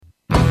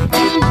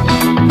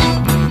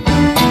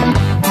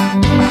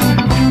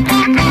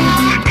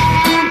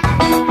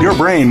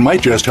brain might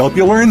just help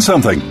you learn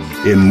something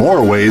in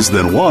more ways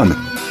than one.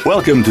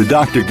 Welcome to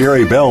Dr.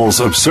 Gary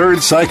Bell's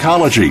Absurd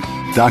Psychology.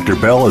 Dr.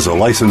 Bell is a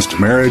licensed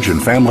marriage and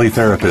family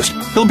therapist.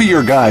 He'll be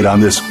your guide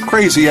on this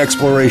crazy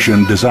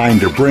exploration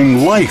designed to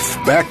bring life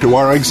back to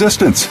our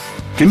existence.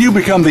 Can you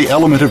become the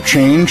element of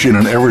change in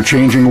an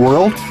ever-changing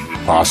world?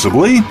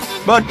 Possibly,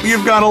 but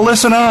you've got to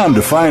listen on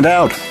to find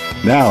out.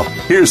 Now,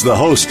 here's the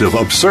host of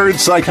Absurd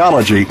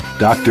Psychology,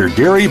 Dr.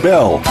 Gary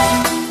Bell.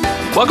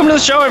 Welcome to the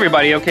show,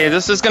 everybody. Okay,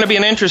 this is going to be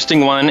an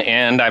interesting one,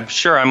 and I'm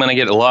sure I'm going to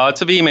get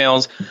lots of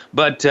emails,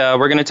 but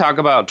we're going to talk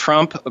about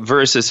Trump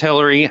versus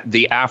Hillary,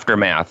 the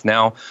aftermath.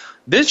 Now,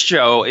 this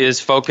show is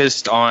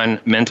focused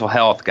on mental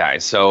health,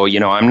 guys, so,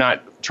 I'm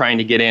not trying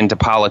to get into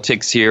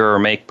politics here or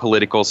make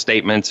political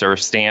statements or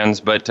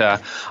stands, but,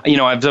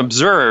 I've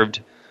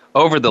observed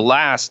over the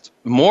last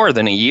more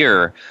than a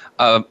year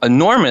an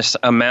enormous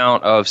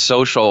amount of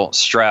social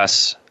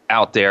stress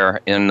out there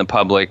in the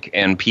public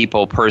and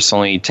people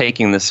personally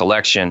taking this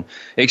election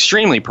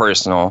extremely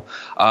personal.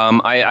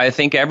 I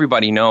think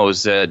everybody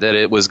knows that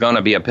it was going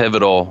to be a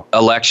pivotal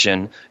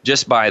election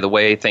just by the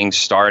way things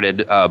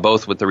started,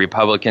 both with the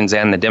Republicans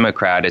and the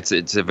Democrats.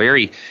 It's a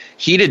very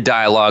heated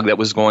dialogue that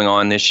was going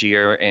on this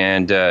year,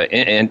 and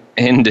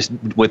just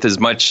with as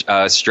much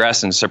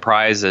stress and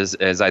surprise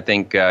as I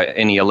think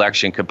any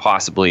election could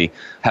possibly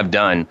have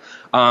done.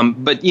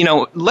 But,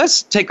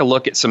 let's take a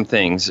look at some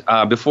things.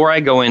 Before I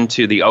go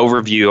into the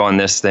overview on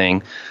this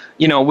thing,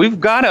 we've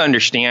got to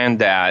understand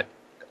that,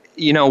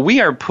 we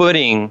are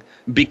putting,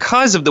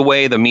 because of the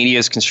way the media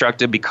is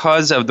constructed,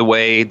 because of the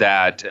way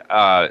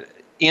that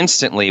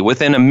instantly,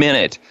 within a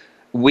minute,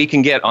 we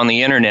can get on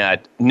the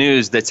internet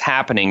news that's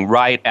happening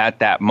right at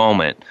that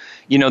moment.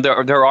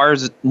 There are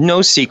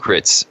no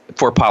secrets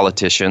for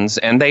politicians,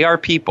 and they are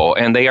people,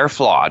 and they are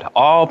flawed.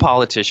 All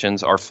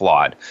politicians are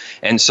flawed.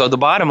 And so the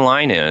bottom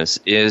line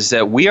is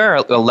that we are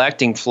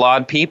electing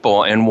flawed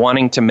people and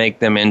wanting to make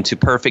them into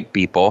perfect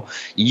people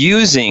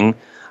using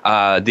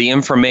the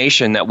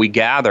information that we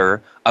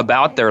gather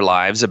about their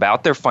lives,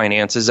 about their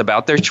finances,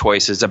 about their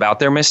choices, about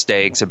their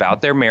mistakes,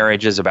 about their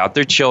marriages, about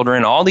their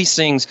children. All these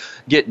things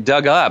get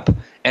dug up,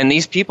 and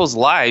these people's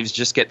lives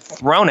just get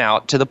thrown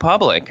out to the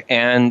public.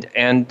 And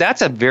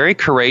that's a very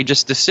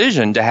courageous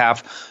decision to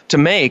have to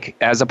make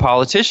as a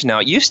politician. Now,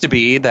 it used to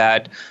be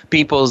that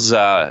people's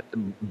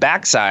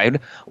backside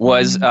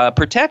was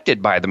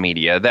protected by the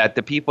media, that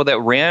the people that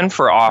ran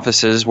for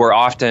offices were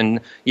often,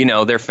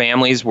 their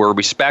families were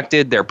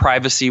respected, their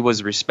privacy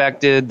was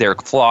respected, their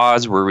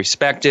flaws were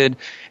respected,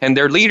 and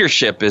their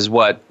leadership is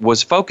what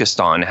was focused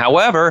on.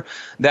 However,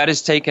 that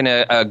has taken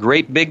a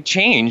great big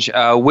change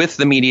with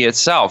the media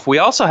itself. We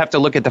also have to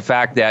look at the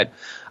fact that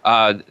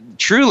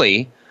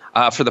truly,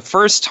 for the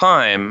first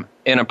time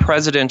in a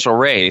presidential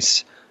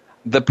race,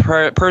 the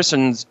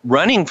person's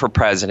running for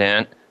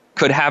president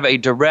could have a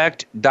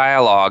direct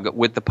dialogue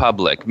with the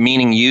public,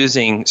 meaning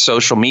using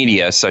social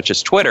media such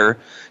as Twitter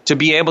to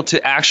be able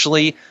to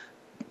actually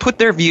put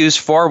their views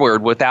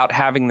forward without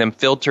having them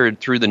filtered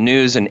through the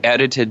news and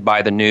edited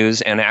by the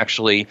news and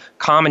actually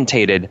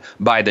commentated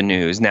by the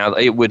news. Now,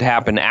 it would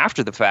happen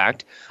after the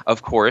fact,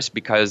 of course,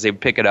 because they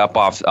pick it up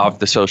off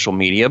the social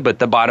media. But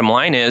the bottom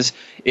line is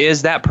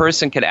that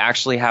person could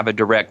actually have a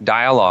direct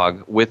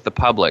dialogue with the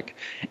public.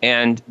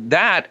 And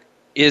that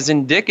is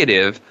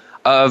indicative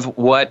of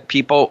what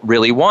people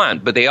really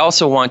want. But they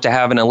also want to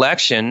have an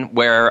election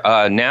where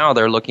now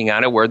they're looking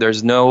at it where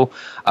there's no,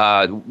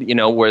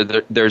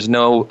 there's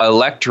no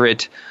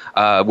electorate,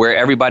 where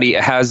everybody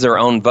has their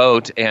own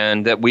vote,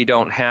 and that we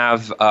don't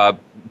have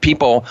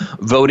people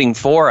voting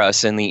for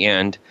us in the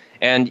end.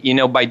 And,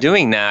 by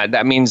doing that,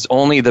 that means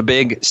only the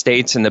big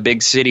states and the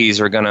big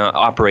cities are going to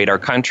operate our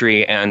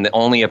country, and the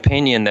only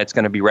opinion that's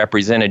going to be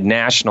represented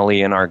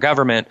nationally in our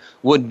government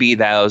would be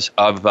those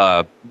of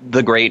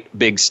the great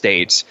big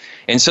states.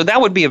 And so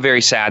that would be a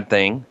very sad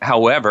thing.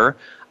 However,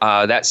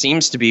 that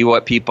seems to be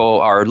what people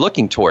are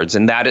looking towards,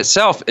 and that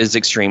itself is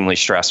extremely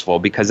stressful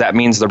because that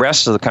means the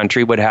rest of the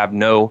country would have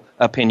no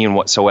opinion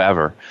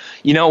whatsoever.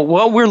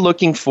 What we're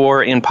looking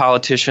for in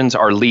politicians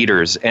are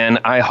leaders, and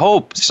I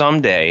hope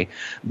someday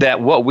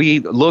that what we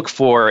look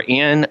for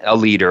in a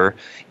leader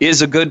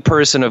is a good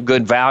person of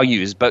good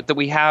values, but that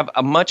we have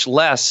a much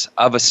less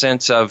of a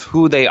sense of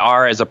who they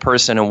are as a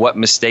person and what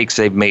mistakes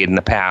they've made in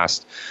the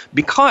past,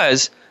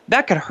 because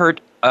that could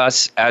hurt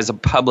us as a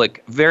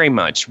public very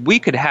much. We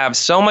could have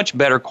so much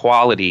better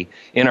quality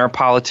in our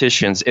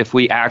politicians if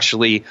we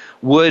actually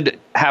would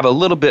have a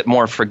little bit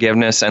more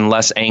forgiveness and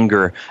less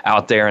anger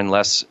out there and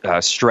less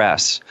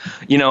stress.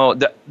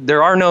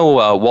 There are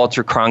no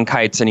Walter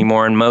Cronkites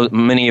anymore, and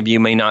many of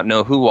you may not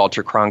know who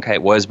Walter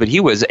Cronkite was, but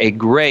he was a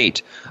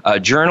great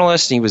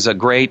journalist. He was a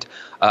great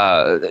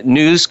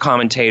news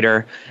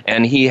commentator,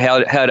 and he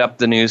held up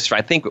the news,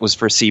 I think it was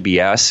for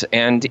CBS,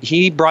 and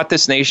he brought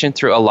this nation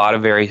through a lot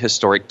of very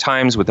historic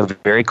times with a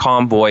very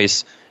calm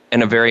voice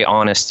and a very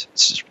honest,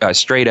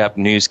 straight-up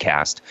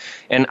newscast.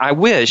 And I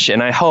wish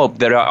and I hope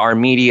that our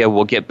media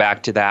will get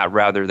back to that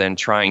rather than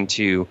trying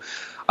to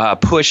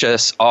push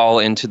us all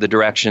into the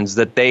directions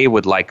that they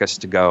would like us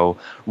to go,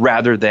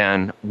 rather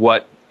than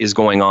what is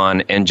going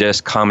on and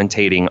just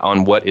commentating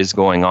on what is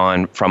going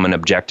on from an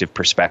objective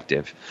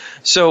perspective.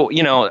 So,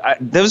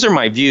 those are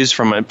my views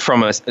from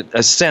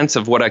a sense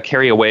of what I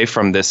carry away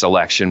from this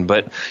election.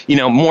 But,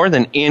 more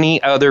than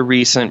any other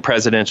recent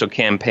presidential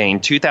campaign,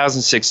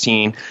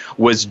 2016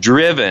 was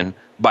driven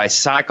by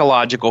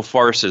psychological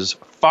forces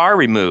far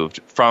removed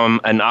from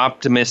an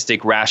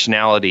optimistic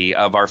rationality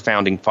of our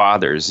founding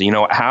fathers.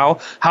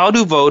 How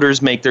do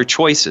voters make their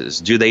choices?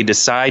 Do they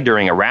decide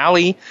during a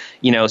rally?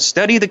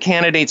 Study the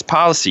candidate's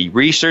policy,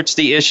 research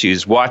the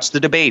issues, watch the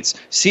debates,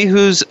 see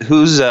whose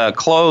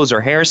clothes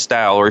or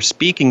hairstyle or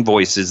speaking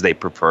voices they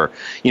prefer.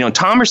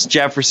 Thomas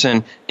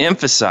Jefferson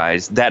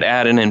emphasized that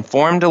an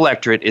informed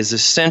electorate is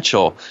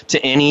essential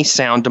to any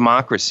sound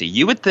democracy.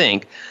 You would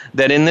think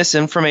that in this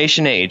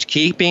information age,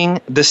 keeping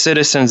the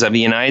citizens of the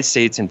United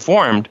States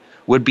informed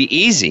would be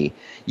easy.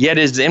 Yet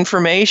it is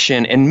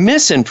information and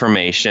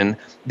misinformation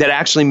that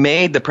actually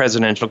made the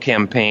presidential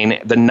campaign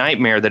the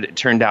nightmare that it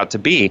turned out to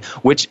be,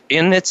 which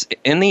in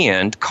the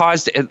end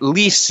caused at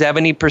least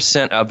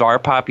 70% of our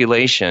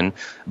population,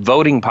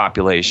 voting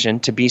population,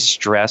 to be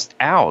stressed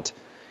out.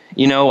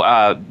 You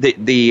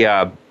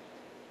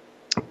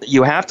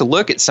have to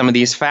look at some of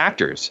these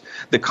factors.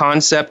 The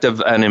concept of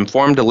an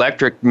informed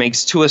electorate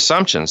makes two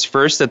assumptions.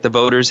 First, that the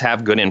voters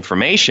have good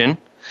information,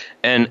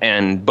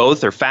 and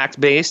both are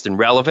fact-based and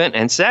relevant.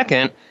 And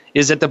second,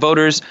 is that the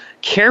voters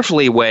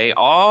carefully weigh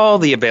all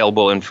the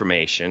available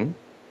information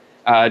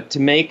to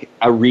make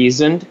a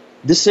reasoned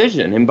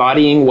decision,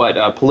 embodying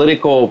what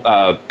political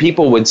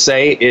people would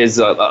say is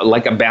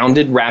like a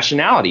bounded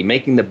rationality,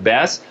 making the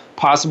best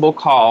possible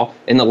call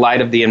in the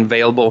light of the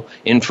available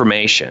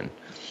information.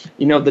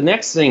 The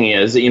next thing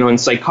is, in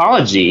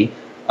psychology,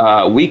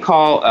 we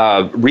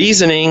call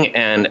reasoning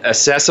and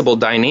accessible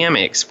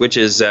dynamics, which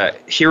is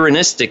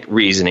heuristic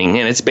reasoning,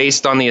 and it's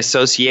based on the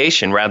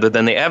association rather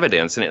than the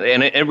evidence.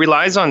 And it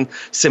relies on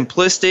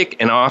simplistic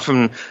and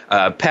often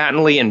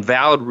patently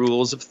invalid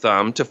rules of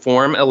thumb to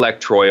form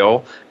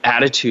electoral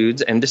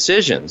attitudes and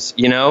decisions.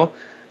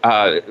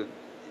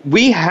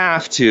 We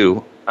have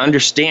to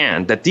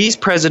understand that these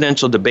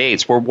presidential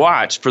debates were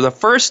watched for the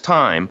first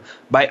time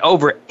by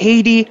over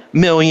 80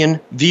 million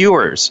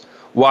viewers.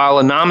 While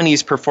a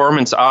nominee's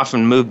performance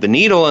often moved the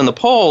needle in the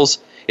polls,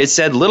 it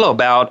said little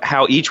about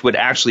how each would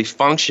actually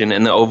function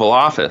in the Oval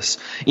Office.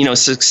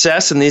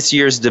 Success in this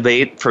year's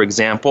debate, for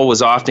example,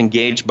 was often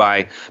gauged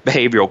by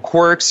behavioral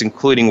quirks,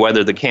 including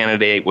whether the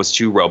candidate was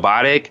too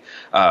robotic,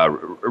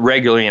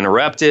 regularly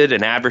interrupted,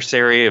 an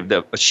adversary of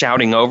the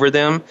shouting over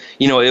them.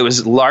 It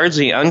was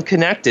largely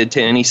unconnected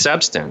to any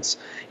substance.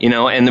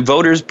 And the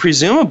voters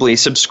presumably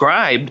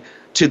subscribed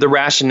to the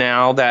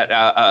rationale that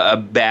a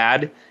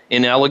bad,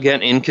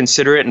 inelegant,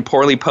 inconsiderate, and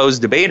poorly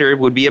posed debater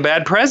would be a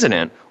bad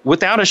president,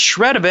 without a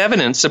shred of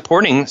evidence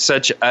supporting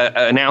such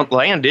an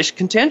outlandish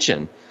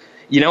contention.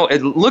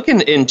 Look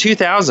in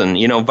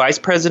 2000, Vice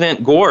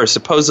President Gore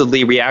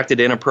supposedly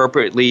reacted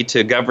inappropriately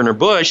to Governor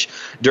Bush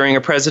during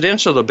a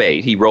presidential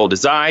debate. He rolled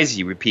his eyes,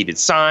 he repeated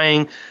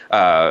sighing,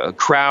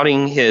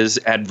 crowding his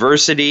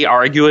adversity,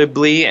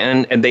 arguably,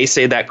 and they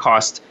say that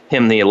cost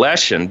him the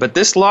election. But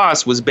this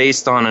loss was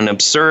based on an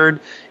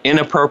absurd,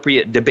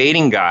 inappropriate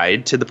debating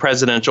guide to the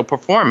presidential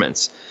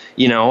performance.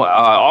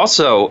 Kennedy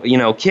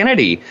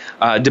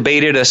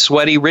debated a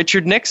sweaty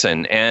Richard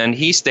Nixon, and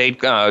he stayed,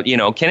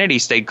 Kennedy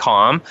stayed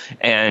calm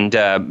and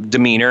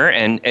demeanor.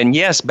 And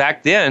yes,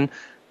 back then,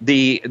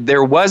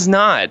 there was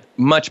not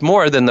much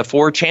more than the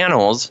 4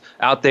 channels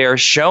out there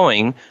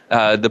showing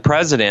the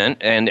president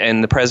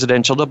and the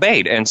presidential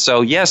debate. And so,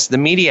 yes, the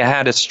media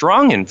had a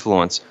strong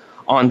influence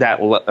on that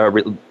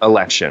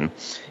election.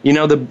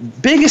 The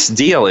biggest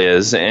deal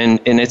is, and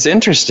it's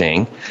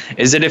interesting,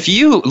 is that if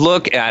you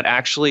look at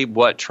actually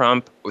what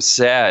Trump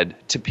said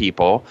to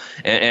people,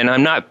 and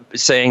I'm not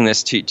saying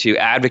this to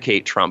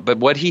advocate Trump, but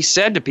what he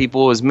said to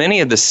people was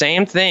many of the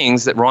same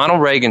things that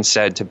Ronald Reagan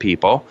said to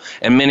people,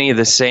 and many of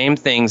the same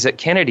things that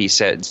Kennedy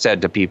said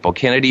to people.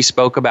 Kennedy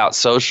spoke about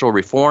social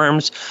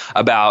reforms,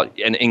 about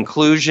an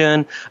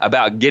inclusion,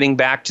 about getting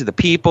back to the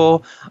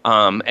people,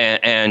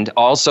 and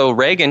also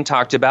Reagan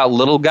talked about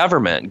little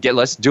government.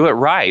 Let's do it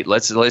right.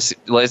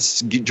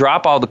 Let's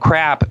drop all the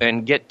crap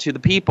and get to the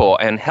people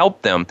and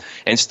help them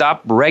and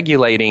stop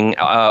regulating,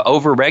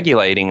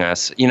 over-regulating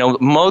us.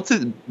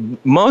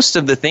 Most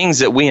of the things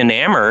that we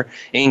enamor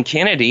in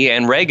Kennedy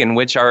and Reagan,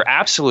 which are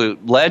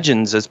absolute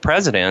legends as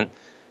president,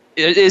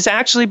 is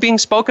actually being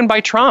spoken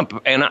by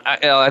Trump. And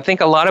I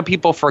think a lot of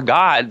people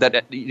forgot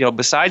that,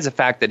 besides the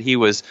fact that he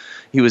was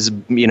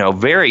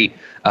very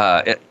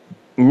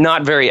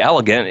not very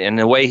elegant in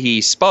the way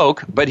he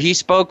spoke, but he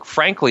spoke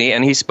frankly,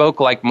 and he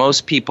spoke like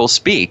most people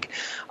speak.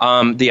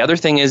 The other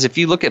thing is, if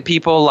you look at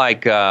people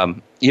like,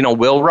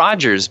 Will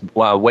Rogers,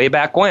 way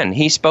back when,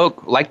 he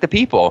spoke like the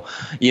people.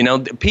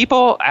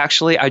 People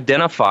actually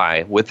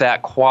identify with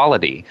that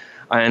quality.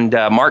 And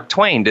Mark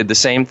Twain did the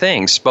same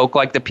thing, spoke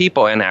like the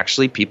people, and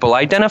actually people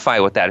identify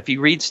with that. If you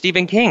read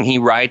Stephen King, he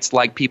writes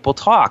like people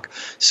talk.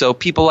 So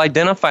people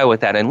identify with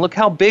that. And look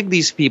how big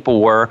these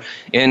people were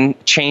in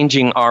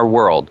changing our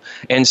world.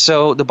 And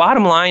so the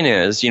bottom line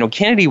is,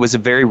 Kennedy was a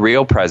very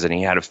real president.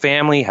 He had a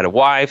family, had a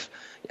wife.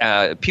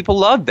 People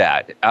loved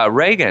that.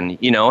 Reagan,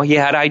 he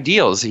had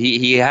ideals.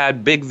 He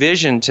had big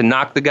vision to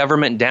knock the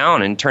government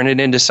down and turn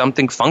it into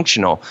something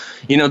functional.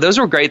 Those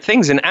were great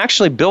things. And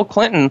actually, Bill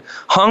Clinton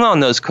hung on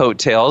those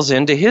coattails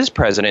into his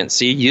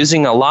presidency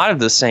using a lot of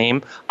the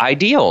same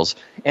ideals.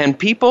 And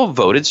people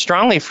voted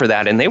strongly for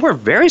that. And they were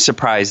very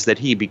surprised that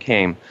he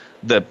became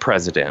the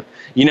president.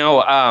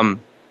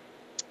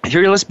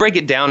 Here, let's break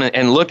it down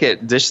and look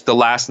at just the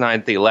last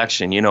night of the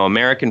election.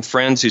 American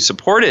friends who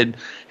supported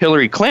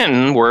Hillary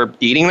Clinton were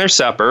eating their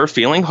supper,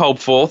 feeling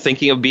hopeful,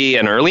 thinking it would be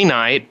an early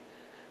night.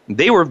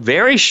 They were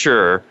very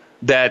sure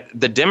that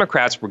the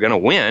Democrats were going to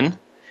win.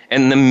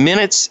 And the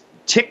minutes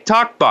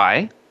tick-tocked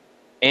by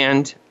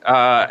and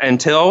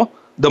until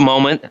the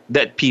moment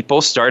that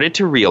people started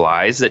to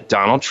realize that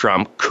Donald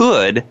Trump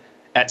could,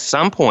 at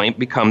some point,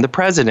 become the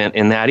president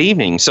in that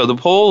evening. So the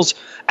polls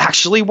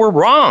actually were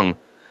wrong.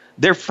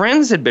 Their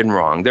friends had been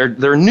wrong.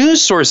 Their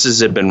news sources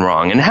had been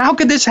wrong. And how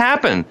could this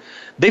happen?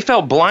 They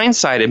felt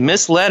blindsided,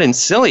 misled, and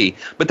silly.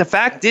 But the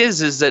fact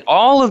is that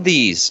all of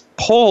these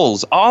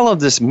polls, all of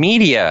this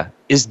media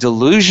is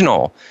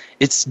delusional.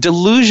 It's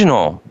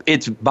delusional.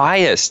 It's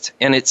biased.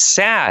 And it's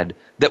sad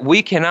that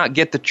we cannot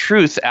get the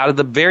truth out of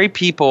the very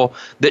people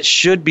that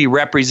should be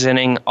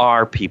representing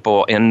our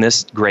people in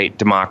this great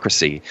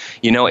democracy.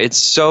 It's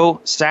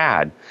so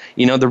sad.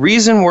 The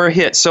reason we're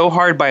hit so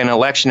hard by an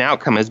election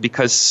outcome is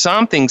because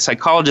something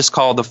psychologists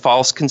call the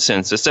false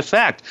consensus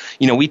effect.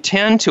 We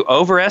tend to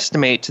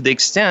overestimate to the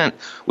extent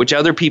which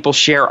other people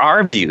share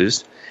our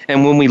views.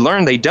 And when we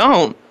learn they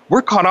don't,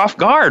 we're caught off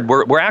guard.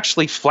 We're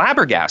actually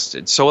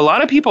flabbergasted. So a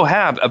lot of people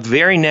have a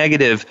very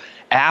negative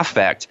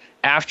affect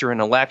after an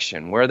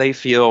election where they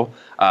feel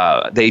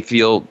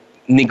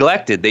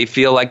neglected. They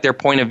feel like their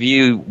point of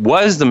view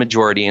was the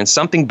majority and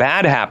something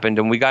bad happened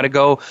and we got to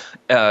go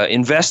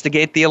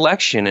investigate the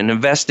election and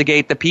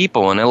investigate the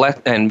people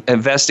and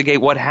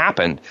investigate what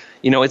happened.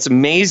 It's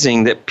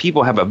amazing that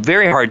people have a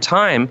very hard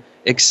time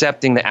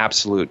accepting the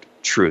absolute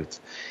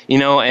truth.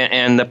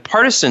 And the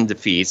partisan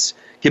defeats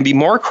can be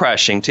more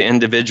crushing to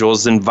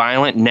individuals than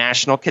violent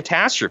national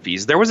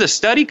catastrophes. There was a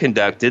study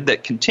conducted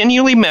that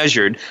continually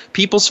measured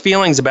people's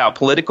feelings about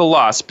political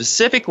loss,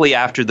 specifically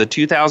after the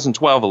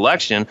 2012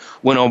 election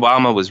when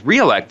Obama was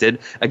reelected,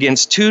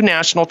 against two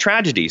national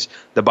tragedies,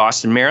 the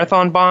Boston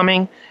Marathon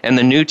bombing and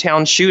the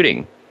Newtown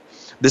shooting.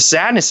 The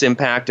sadness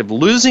impact of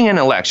losing an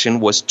election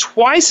was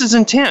twice as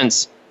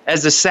intense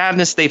as the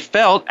sadness they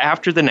felt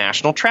after the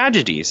national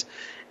tragedies.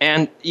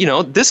 And,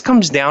 this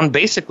comes down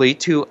basically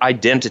to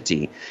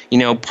identity.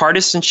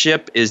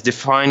 Partisanship is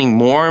defining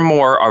more and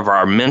more of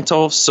our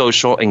mental,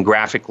 social, and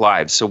graphic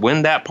lives. So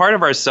when that part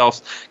of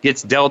ourselves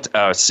gets dealt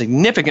a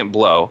significant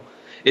blow,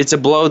 it's a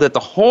blow that the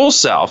whole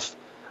self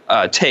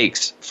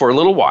takes for a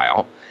little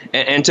while.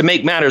 And to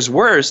make matters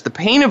worse, the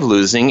pain of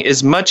losing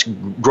is much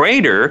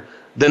greater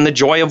than the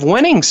joy of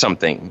winning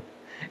something.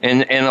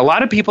 And a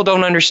lot of people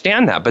don't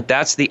understand that, but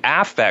that's the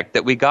affect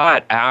that we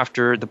got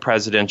after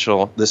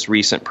this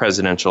recent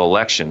presidential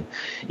election.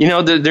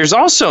 There's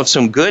also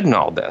some good in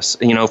all this.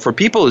 For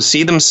people who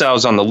see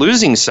themselves on the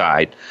losing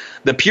side,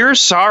 the pure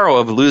sorrow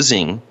of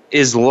losing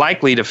is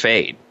likely to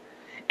fade.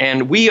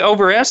 And we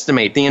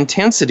overestimate the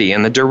intensity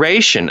and the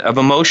duration of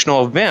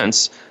emotional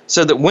events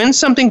so that when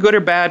something good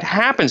or bad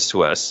happens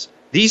to us,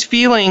 these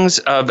feelings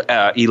of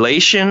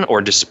elation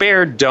or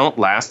despair don't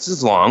last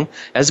as long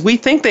as we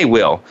think they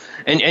will.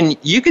 And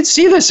you could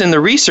see this in the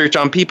research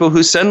on people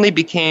who suddenly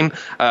became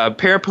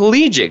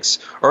paraplegics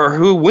or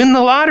who win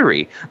the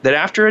lottery, that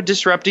after a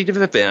disruptive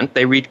event,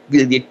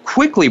 they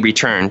quickly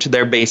return to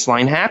their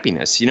baseline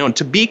happiness.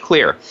 To be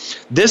clear,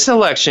 this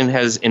election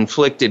has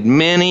inflicted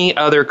many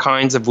other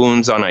kinds of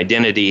wounds on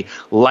identity,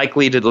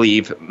 likely to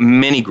leave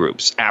many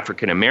groups,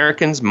 African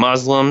Americans,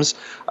 Muslims,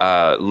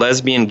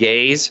 lesbian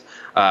gays,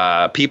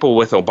 people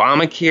with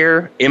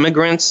Obamacare,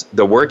 immigrants,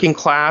 the working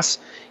class,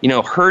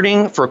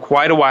 hurting for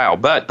quite a while.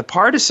 But the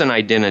partisan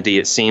identity,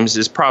 it seems,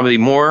 is probably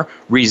more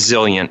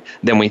resilient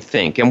than we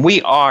think. And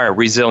we are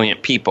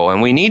resilient people,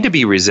 and we need to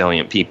be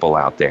resilient people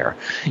out there.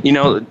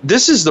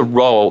 This is the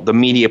role the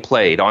media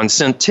played. On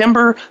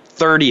September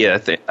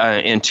 30th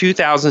in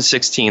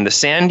 2016, the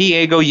San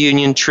Diego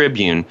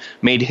Union-Tribune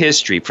made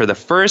history. For the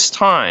first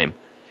time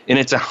in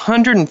its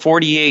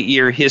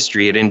 148-year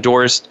history, it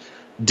endorsed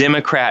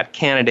Democrat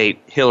candidate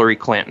Hillary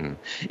Clinton.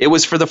 It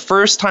was for the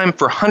first time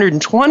for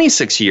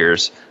 126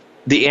 years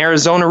the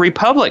Arizona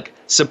Republic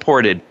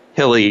supported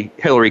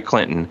Hillary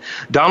Clinton.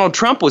 Donald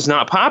Trump was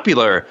not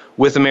popular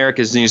with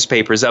America's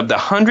newspapers. Of the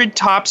 100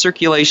 top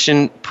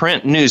circulation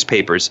print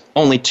newspapers,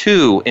 only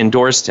 2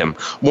 endorsed him.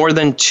 More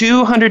than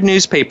 200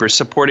 newspapers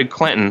supported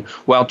Clinton,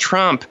 while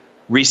Trump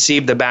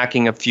received the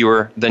backing of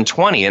fewer than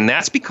 20. And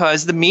that's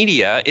because the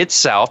media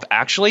itself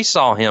actually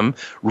saw him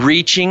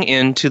reaching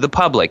into the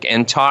public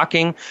and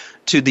talking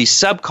to the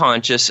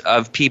subconscious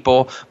of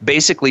people,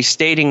 basically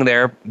stating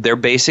their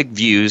basic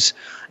views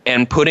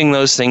and putting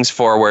those things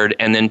forward,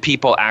 and then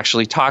people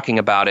actually talking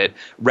about it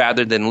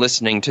rather than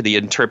listening to the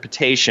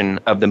interpretation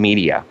of the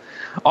media.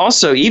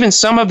 Also, even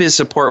some of his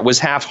support was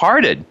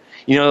half-hearted.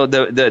 You know,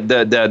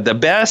 the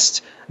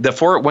best the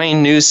Fort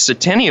Wayne News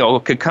Centennial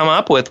could come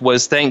up with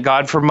was thank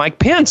God for Mike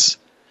Pence,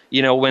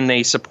 you know, when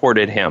they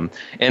supported him.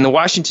 And the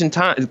Washington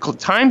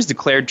Times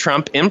declared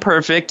Trump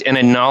imperfect and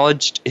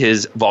acknowledged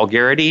his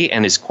vulgarity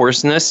and his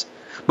coarseness.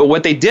 But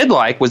what they did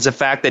like was the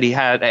fact that he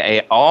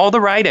had all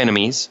the right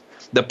enemies: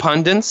 the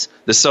pundits,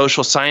 the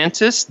social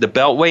scientists, the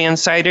Beltway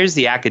insiders,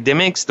 the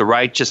academics, the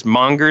righteous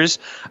mongers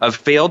of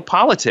failed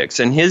politics.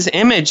 And his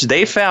image,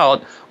 they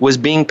felt, was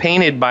being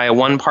painted by a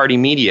one-party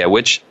media,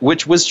 which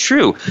was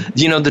true.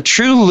 You know, the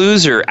true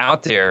loser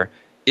out there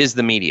is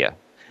the media.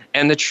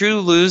 And the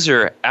true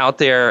loser out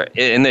there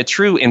and the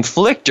true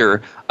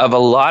inflictor of a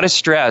lot of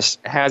stress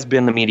has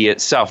been the media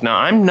itself. Now,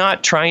 I'm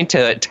not trying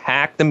to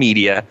attack the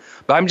media,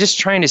 but I'm just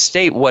trying to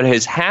state what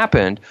has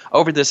happened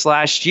over this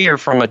last year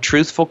from a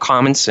truthful,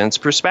 common sense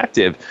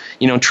perspective.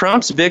 You know,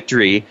 Trump's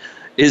victory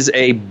is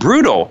a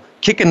brutal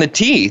kick in the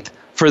teeth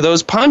for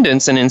those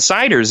pundits and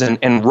insiders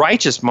and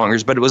righteous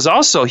mongers, but it was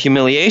also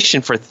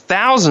humiliation for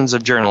thousands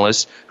of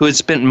journalists who had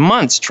spent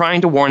months trying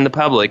to warn the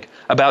public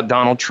about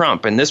Donald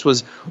Trump. And this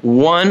was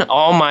one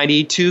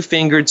almighty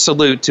two-fingered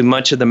salute to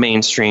much of the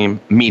mainstream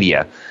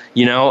media.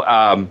 You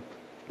know,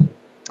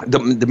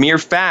 the mere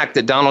fact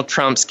that Donald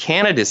Trump's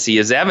candidacy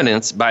is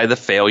evidenced by the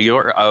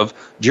failure of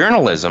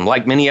journalism.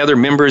 Like many other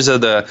members of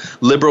the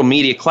liberal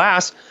media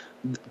class,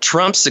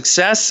 Trump's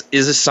success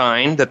is a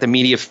sign that the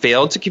media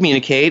failed to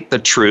communicate the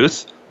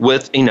truth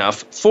with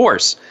enough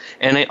force.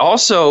 And it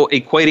also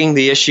equating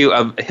the issue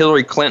of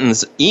Hillary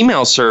Clinton's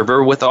email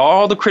server with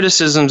all the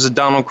criticisms of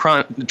Donald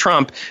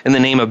Trump in the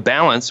name of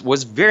balance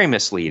was very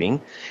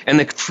misleading. And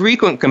the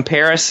frequent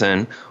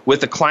comparison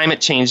with the climate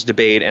change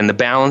debate and the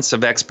balance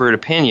of expert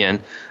opinion,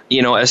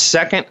 you know, a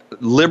second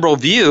liberal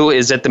view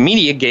is that the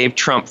media gave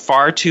Trump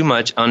far too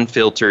much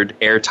unfiltered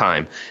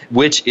airtime,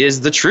 which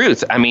is the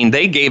truth. I mean,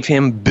 they gave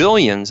him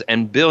billions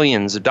and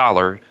billions of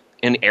dollars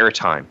in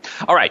airtime.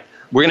 All right.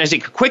 We're going to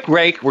take a quick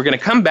break. We're going to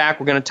come back.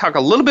 We're going to talk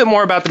a little bit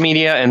more about the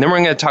media, and then we're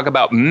going to talk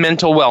about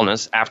mental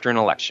wellness after an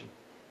election.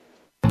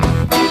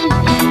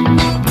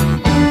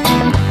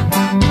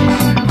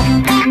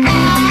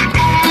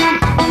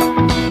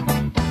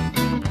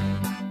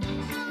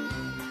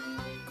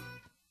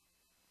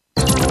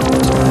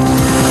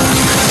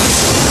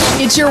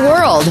 It's your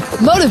world.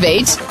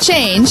 Motivate,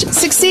 change,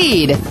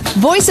 succeed.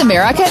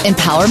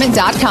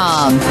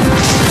 VoiceAmericaEmpowerment.com.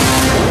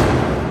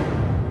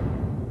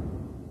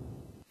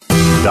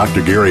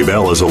 Dr. Gary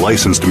Bell is a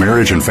licensed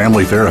marriage and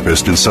family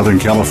therapist in Southern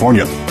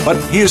California, but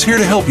he is here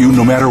to help you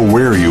no matter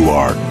where you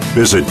are.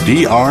 Visit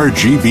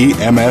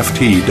drgbmft.com.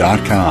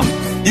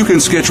 You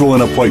can schedule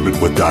an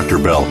appointment with Dr.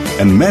 Bell,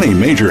 and many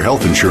major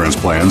health insurance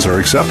plans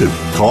are accepted.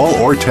 Call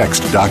or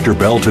text Dr.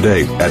 Bell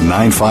today at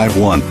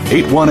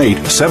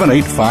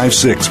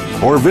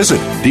 951-818-7856 or visit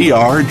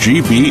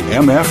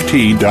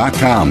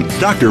drgbmft.com.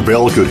 Dr.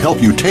 Bell could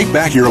help you take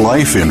back your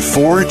life in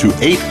 4 to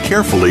 8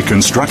 carefully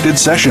constructed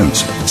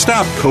sessions.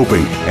 Stop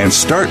coping and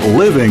start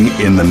living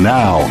in the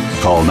now.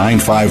 Call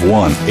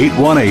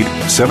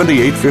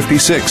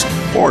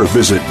 951-818-7856 or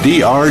visit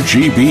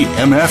drgbmft.com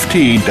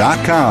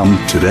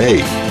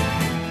today.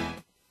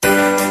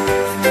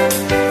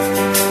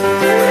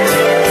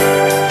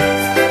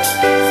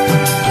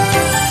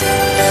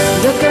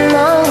 Look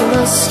among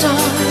the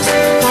stars,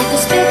 life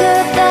is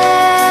bigger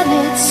than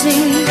it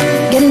seems.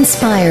 Get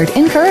inspired,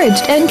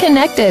 encouraged, and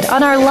connected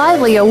on our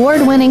lively,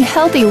 award-winning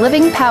Healthy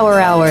Living Power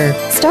Hour.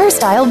 Star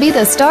Style Be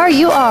the Star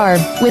You Are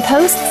with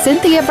hosts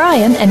Cynthia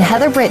Bryan and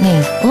Heather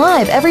Brittany.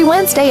 Live every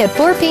Wednesday at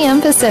 4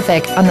 p.m.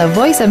 Pacific on the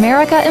Voice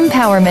America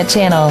Empowerment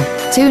Channel.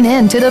 Tune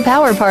in to the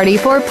Power Party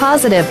for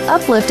positive,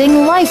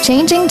 uplifting,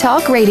 life-changing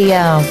talk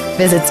radio.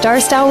 Visit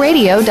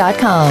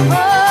starstyleradio.com. Do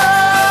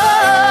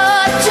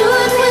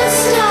it with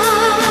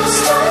style,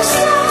 star,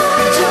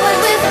 do it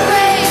with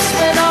grace.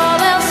 When all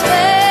else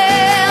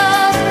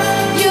fails,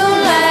 you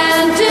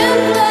land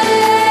in place.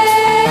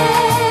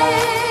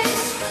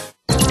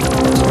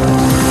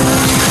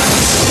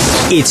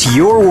 It's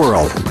your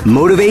world.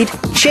 Motivate,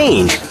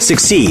 change,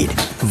 succeed.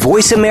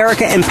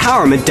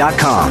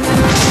 VoiceAmericaEmpowerment.com.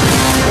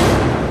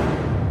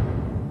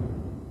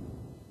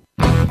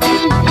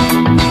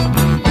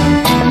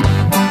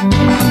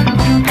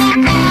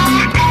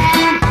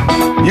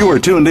 You are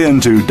tuned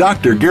in to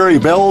Dr. Gary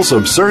Bell's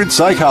Absurd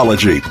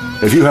Psychology.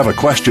 If you have a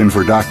question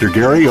for Dr.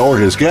 Gary or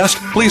his guest,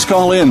 please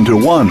call in to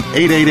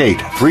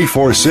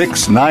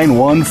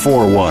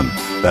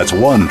 1-888-346-9141. That's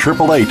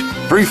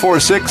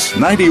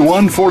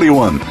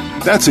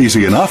 1-888-346-9141. That's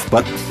easy enough,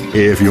 but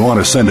if you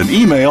want to send an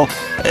email,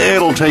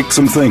 it'll take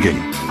some thinking.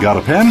 Got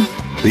a pen?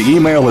 The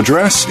email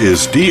address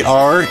is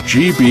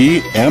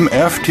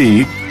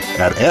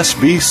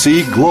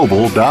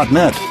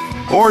drgbmft@sbcglobal.net.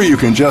 or you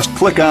can just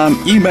click on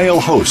Email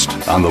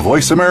Host on the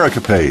Voice America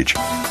page.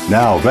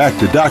 Now back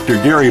to Dr.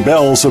 Gary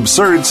Bell's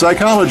Absurd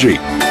Psychology.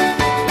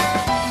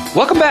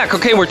 Welcome back.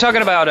 Okay, we're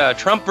talking about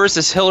Trump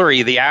versus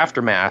Hillary, the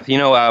aftermath.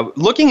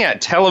 Looking at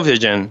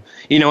television,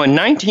 in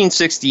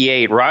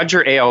 1968,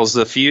 Roger Ailes,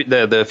 the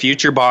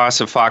future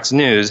boss of Fox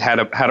News, had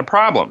a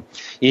problem.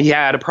 He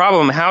had a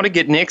problem how to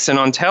get Nixon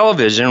on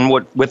television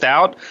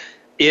without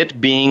it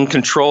being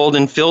controlled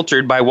and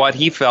filtered by what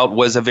he felt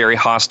was a very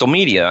hostile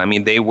media. I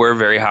mean, they were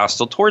very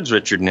hostile towards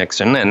Richard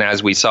Nixon, and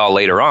as we saw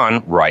later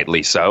on,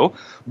 rightly so.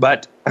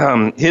 But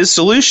his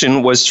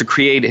solution was to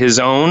create his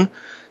own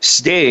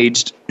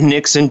staged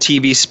Nixon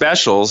TV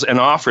specials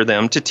and offer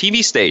them to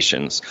TV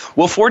stations.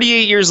 Well,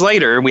 48 years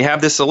later, we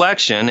have this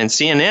election, and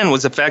CNN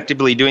was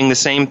effectively doing the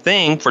same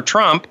thing for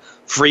Trump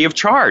free of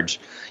charge.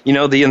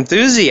 The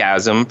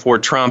enthusiasm for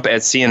Trump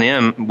at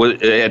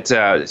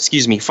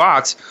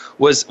Fox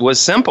was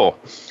simple.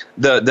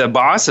 The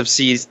boss of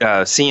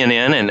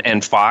CNN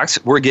and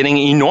Fox were getting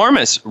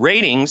enormous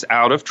ratings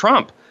out of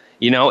Trump.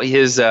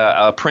 His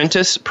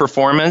Apprentice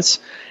performance,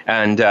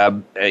 and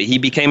he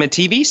became a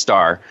TV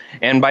star.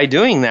 And by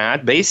doing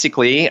that,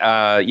 basically,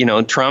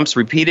 Trump's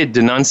repeated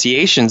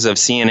denunciations of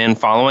CNN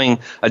following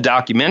a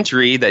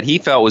documentary that he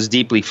felt was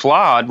deeply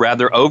flawed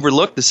rather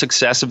overlooked the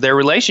success of their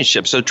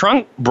relationship. So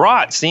Trump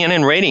brought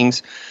CNN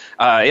ratings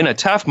in a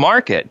tough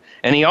market,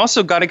 and he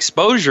also got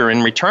exposure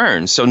in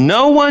return. So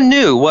no one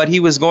knew what he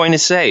was going to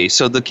say.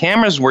 So the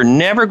cameras were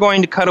never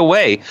going to cut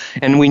away,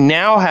 and we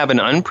now have an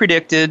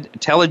unpredicted,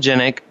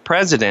 telegenic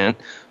president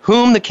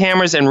whom the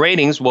cameras and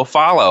ratings will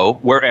follow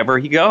wherever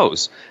he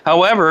goes.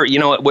 However,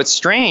 what's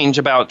strange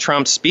about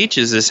Trump's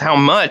speeches is how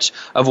much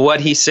of what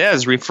he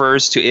says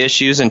refers to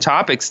issues and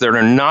topics that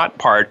are not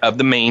part of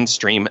the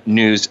mainstream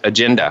news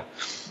agenda.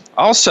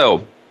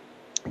 Also,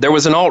 there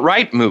was an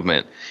alt-right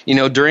movement.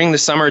 During the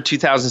summer of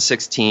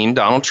 2016,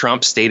 Donald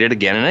Trump stated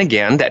again and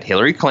again that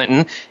Hillary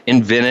Clinton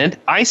invented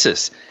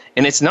ISIS.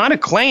 And it's not a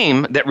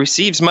claim that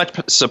receives much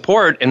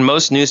support in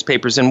most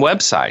newspapers and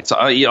websites. The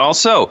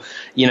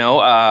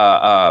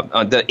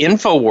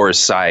InfoWars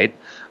site,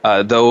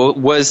 though,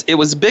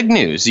 was big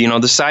news.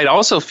 The site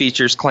also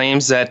features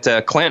claims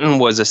that Clinton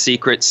was a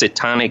secret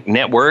satanic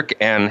network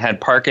and had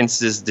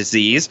Parkinson's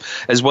disease,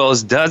 as well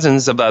as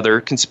dozens of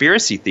other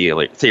conspiracy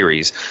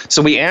theories.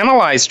 So we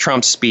analyzed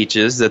Trump's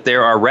speeches that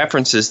there are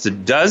references to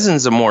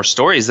dozens of more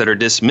stories that are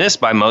dismissed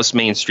by most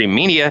mainstream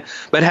media,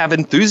 but have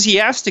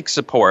enthusiastic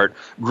support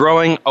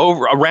growing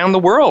around the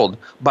world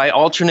by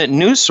alternate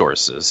news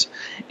sources.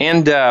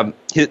 And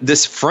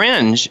this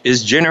fringe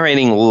is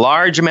generating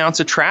large amounts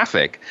of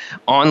traffic.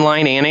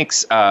 Online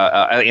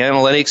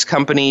analytics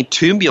company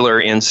Tubular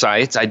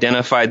Insights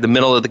identified the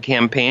middle of the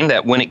campaign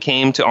that when it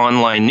came to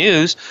online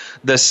news,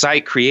 the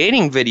site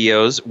creating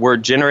videos were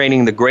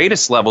generating the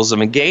greatest levels of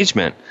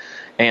engagement.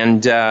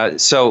 And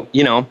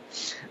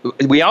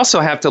we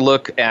also have to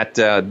look at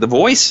the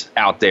voice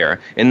out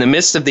there. In the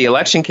midst of the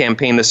election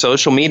campaign, the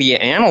social media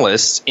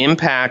analysts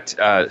impact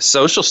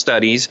social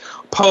studies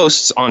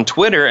posts on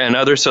Twitter and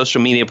other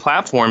social media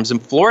platforms in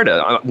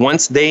Florida.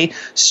 Once they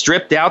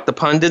stripped out the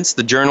pundits,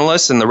 the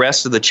journalists, and the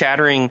rest of the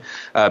chattering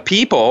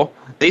people,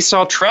 they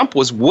saw Trump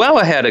was well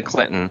ahead of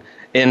Clinton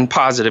in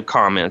positive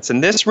comments.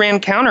 And this ran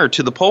counter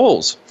to the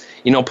polls.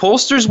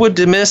 Pollsters would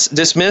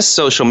dismiss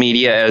social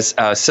media as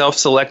a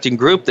self-selecting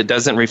group that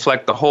doesn't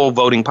reflect the whole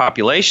voting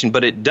population,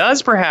 but it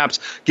does perhaps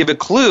give a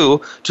clue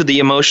to the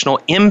emotional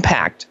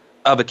impact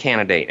of a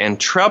candidate. And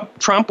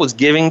Trump was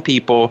giving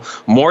people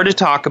more to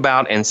talk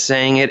about and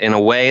saying it in a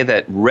way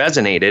that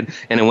resonated.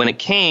 And when it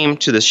came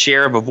to the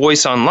share of a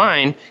voice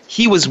online,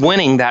 he was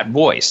winning that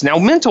voice. Now,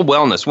 mental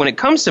wellness, when it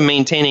comes to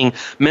maintaining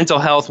mental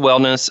health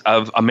wellness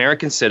of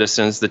American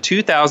citizens, the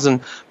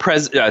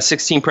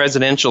 2016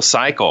 presidential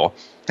cycle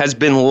has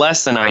been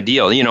less than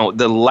ideal.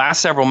 The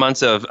last several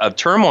months of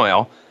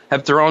turmoil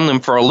have thrown them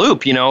for a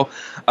loop.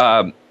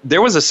 There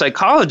was a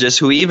psychologist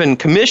who even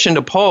commissioned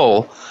a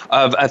poll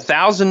of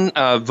 1,000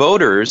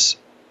 voters,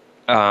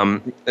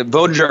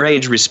 voter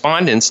age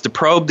respondents, to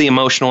probe the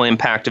emotional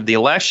impact of the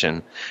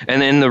election.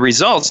 And in the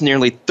results,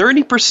 nearly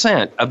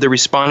 30% of the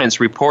respondents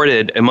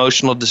reported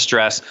emotional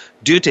distress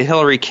due to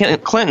Hillary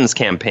Clinton's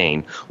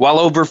campaign, while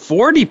over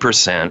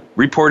 40%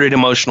 reported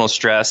emotional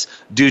stress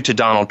due to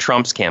Donald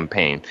Trump's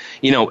campaign.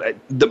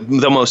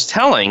 The most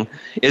telling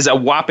is a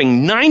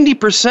whopping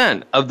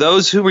 90% of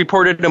those who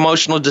reported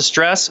emotional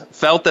distress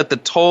felt that the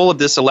toll of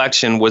this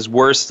election was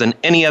worse than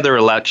any other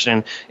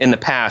election in the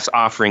past,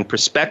 offering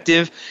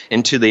perspective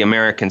into the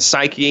American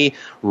psyche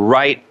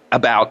right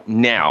about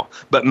now.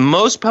 But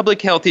most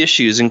public health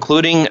issues,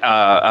 including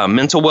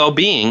mental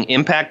well-being,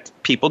 impact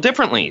people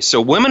differently. So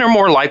women are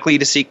more likely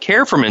to seek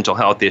care for mental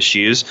health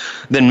issues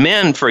than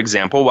men, for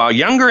example, while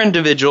younger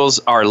individuals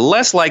are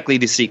less likely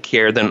to seek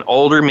care than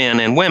older men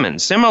and women.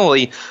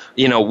 Similarly,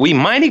 we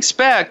might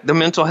expect the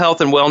mental health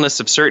and wellness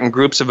of certain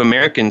groups of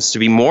Americans to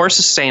be more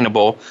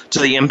sustainable to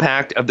the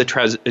impact of the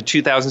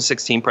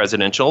 2016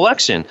 presidential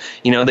election.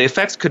 The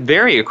effects could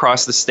vary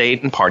across the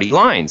state and party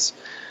lines.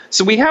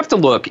 So we have to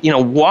look,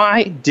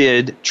 why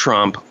did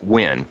Trump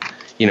win?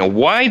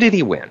 Why did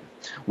he win?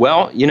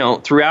 Well,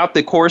 throughout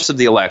the course of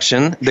the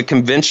election, the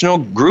conventional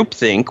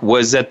groupthink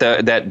was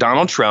that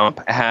Donald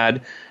Trump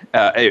had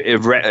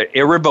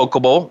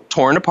irrevocable,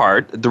 torn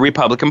apart the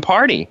Republican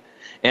Party.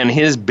 And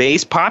his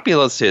base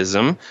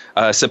populism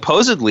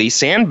supposedly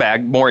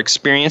sandbagged more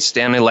experienced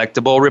and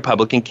electable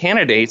Republican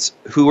candidates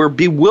who were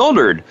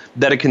bewildered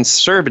that a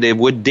conservative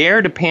would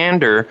dare to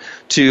pander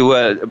to,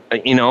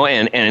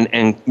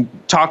 and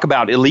talk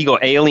about illegal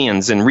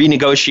aliens and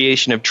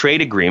renegotiation of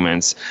trade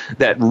agreements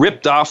that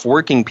ripped off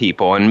working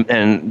people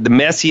and the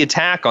messy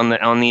attack on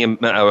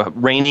the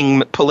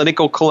reigning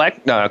political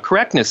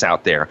correctness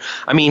out there.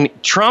 I mean,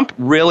 Trump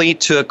really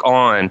took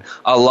on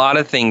a lot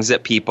of things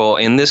that people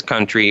in this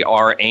country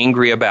are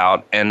angry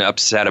about and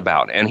upset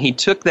about. And he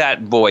took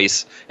that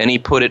voice and he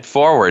put it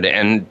forward,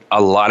 and a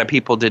lot of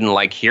people didn't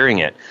like hearing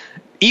it.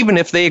 Even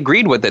if they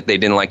agreed with it, they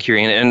didn't like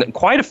hearing it. And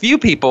quite a few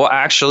people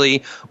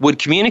actually would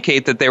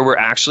communicate that they were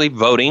actually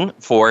voting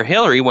for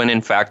Hillary when,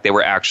 in fact, they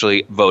were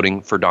actually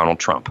voting for Donald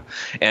Trump.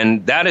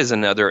 And that is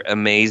another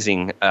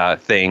amazing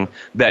thing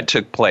that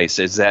took place,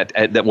 is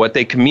that what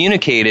they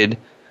communicated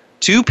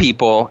to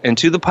people and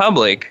to the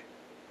public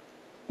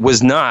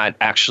was not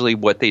actually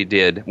what they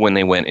did when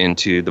they went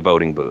into the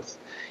voting booth.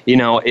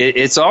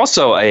 It's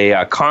also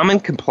a common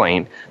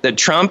complaint that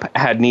Trump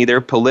had neither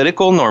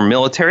political nor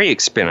military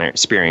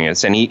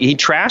experience, and he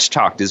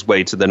trash-talked his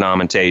way to the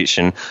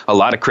nomination, a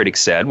lot of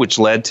critics said, which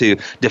led to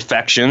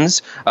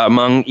defections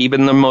among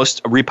even the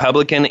most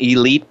Republican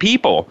elite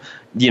people.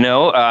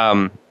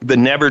 The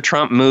Never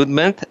Trump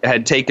movement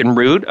had taken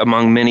root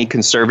among many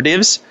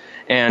conservatives,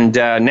 and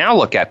now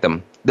look at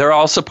them. They're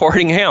all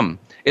supporting him.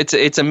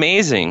 It's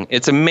amazing.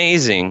 It's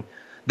amazing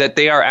that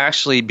they are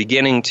actually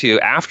beginning to,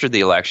 after the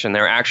election,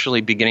 they're actually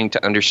beginning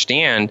to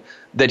understand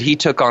that he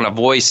took on a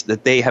voice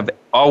that they have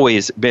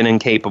always been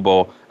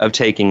incapable of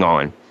taking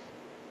on.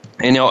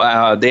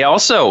 They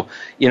also,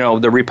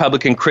 the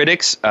Republican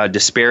critics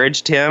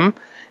disparaged him,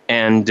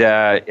 and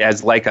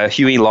as like a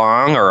Huey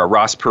Long or a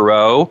Ross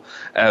Perot,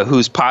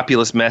 whose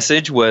populist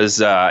message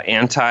was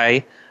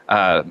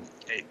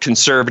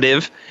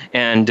anti-conservative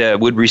and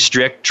would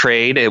restrict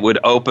trade. It would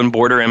open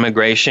border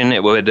immigration.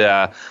 It would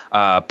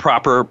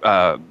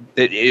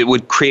it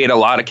would create a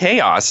lot of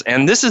chaos.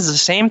 And this is the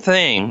same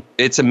thing.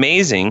 It's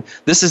amazing.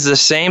 This is the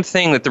same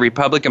thing that the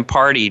Republican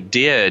Party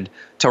did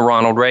to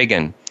Ronald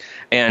Reagan,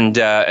 and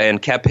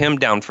kept him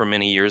down for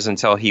many years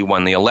until he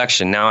won the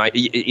election. Now,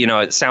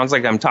 it sounds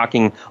like I'm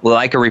talking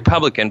like a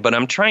Republican, but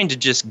I'm trying to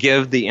just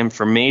give the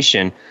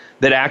information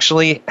that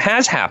actually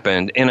has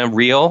happened in a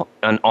real,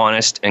 and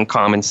honest, and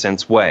common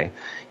sense way.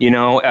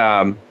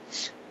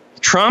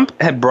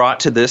 Trump had brought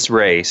to this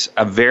race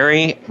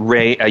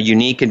a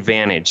unique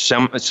advantage,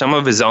 some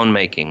of his own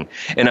making.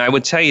 And I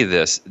would tell you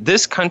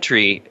this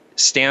country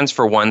stands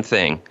for one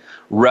thing: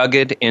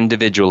 rugged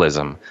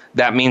individualism.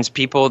 That means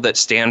people that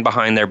stand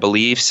behind their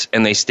beliefs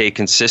and they stay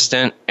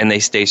consistent and they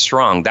stay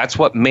strong. That's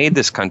what made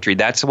this country.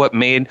 That's what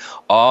made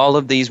all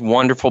of these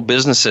wonderful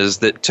businesses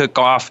that took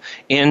off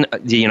in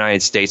the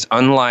United States,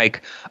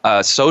 unlike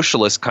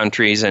socialist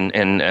countries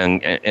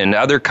and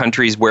other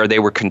countries where they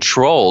were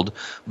controlled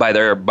by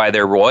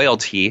their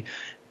royalty.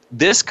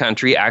 This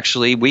country,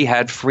 actually, we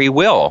had free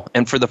will.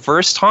 And for the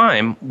first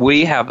time,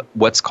 we have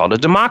what's called a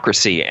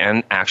democracy.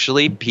 And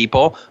actually,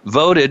 people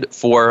voted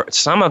for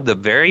some of the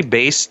very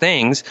base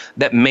things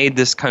that made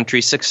this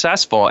country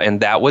successful.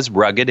 And that was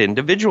rugged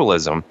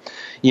individualism.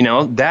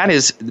 That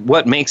is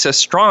what makes us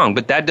strong.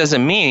 But that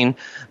doesn't mean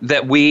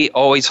that we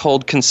always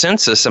hold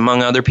consensus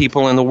among other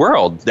people in the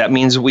world. That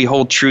means we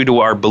hold true to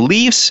our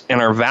beliefs and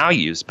our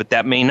values. But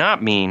that may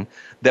not mean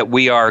that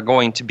we are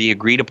going to be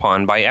agreed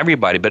upon by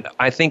everybody. But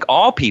I think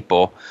all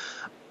people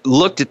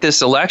looked at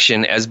this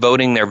election as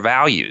voting their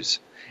values.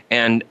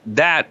 And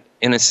that,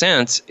 in a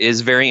sense,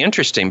 is very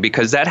interesting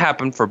because that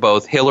happened for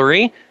both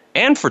Hillary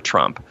and for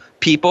Trump.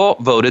 People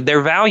voted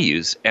their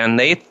values, and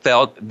they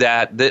felt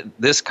that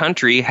this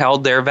country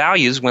held their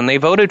values when they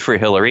voted for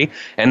Hillary,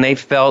 and they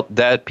felt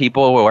that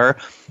people were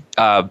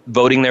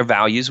voting their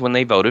values when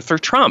they voted for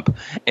Trump.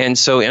 And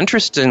so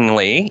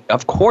interestingly,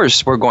 of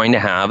course, we're going to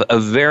have a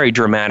very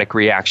dramatic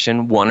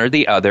reaction, one or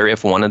the other,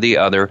 if one or the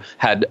other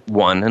had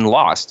won and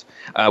lost,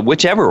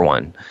 whichever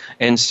one.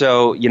 And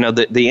so,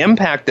 the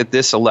impact that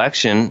this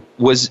election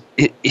was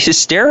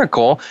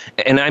hysterical,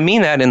 and I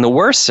mean that in the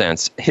worst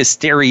sense,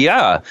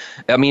 hysteria.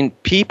 I mean,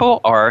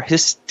 people are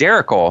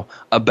hysterical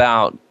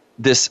about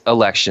this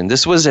election.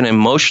 This was an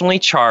emotionally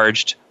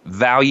charged,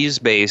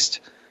 values-based,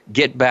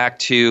 get back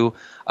to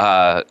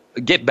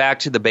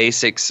the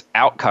basics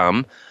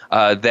outcome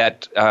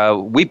that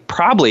we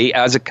probably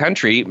as a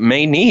country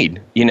may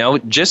need,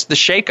 just the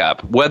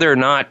shakeup, whether or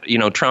not,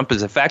 Trump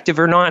is effective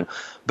or not.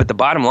 But the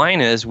bottom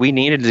line is we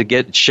needed to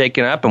get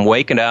shaken up and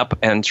waken up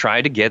and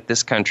try to get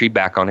this country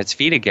back on its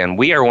feet again.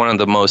 We are one of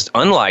the most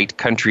unliked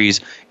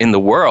countries in the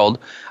world.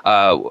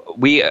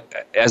 We,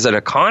 as an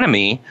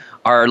economy,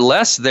 are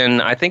less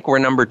than, I think we're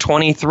number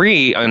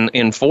 23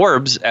 in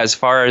Forbes as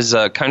far as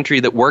a country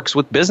that works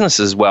with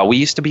businesses well. We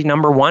used to be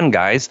number 1,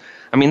 guys.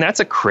 I mean,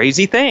 that's a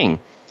crazy thing.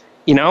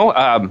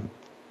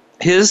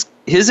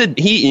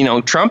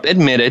 Trump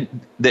admitted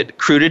that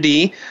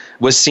crudity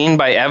was seen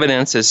by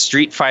evidence as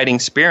street fighting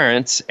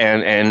spirits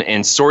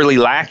and sorely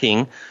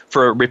lacking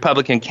for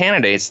Republican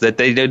candidates, that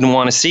they didn't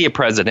want to see a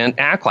president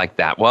act like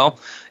that. Well,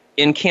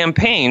 in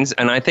campaigns,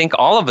 and I think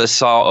all of us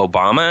saw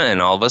Obama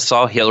and all of us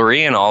saw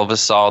Hillary and all of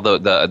us saw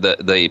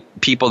the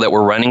people that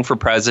were running for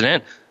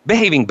president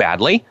behaving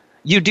badly.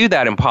 You do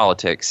that in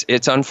politics.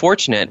 It's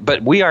unfortunate,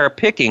 but we are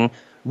picking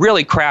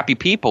really crappy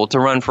people to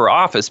run for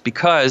office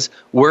because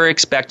we're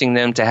expecting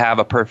them to have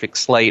a perfect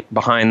slate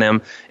behind them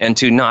and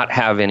to not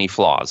have any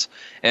flaws.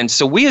 And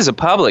so we as a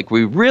public,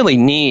 we really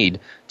need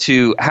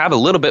to have a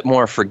little bit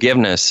more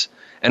forgiveness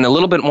and a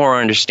little bit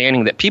more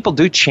understanding that people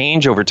do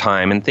change over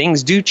time and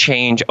things do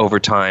change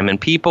over time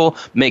and people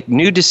make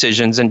new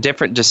decisions and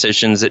different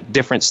decisions at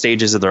different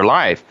stages of their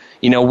life.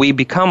 We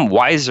become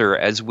wiser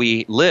as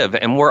we live,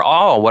 and we're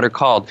all what are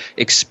called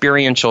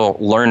experiential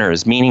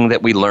learners, meaning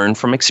that we learn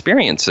from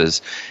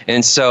experiences.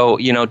 And so,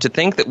 to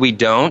think that we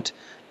don't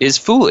is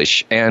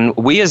foolish. And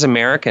we as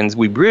Americans,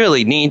 we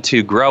really need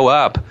to grow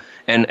up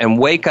and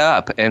wake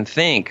up and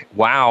think,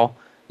 wow,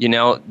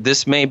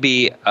 this may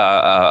be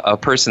a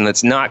person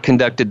that's not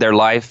conducted their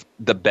life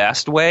the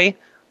best way,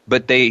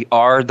 but they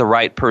are the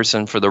right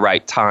person for the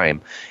right time.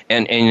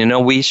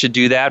 And we should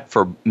do that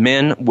for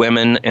men,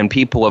 women, and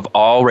people of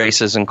all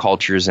races and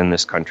cultures in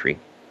this country.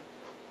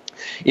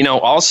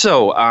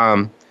 Also,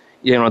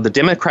 the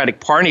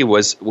Democratic Party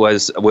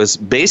was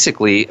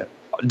basically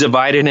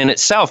divided in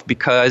itself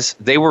because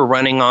they were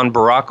running on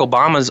Barack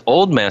Obama's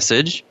old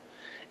message,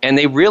 and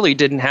they really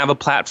didn't have a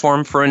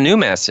platform for a new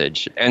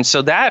message. And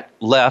so that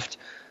left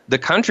the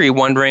country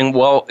wondering,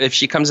 well, if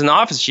she comes in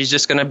office, she's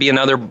just going to be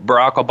another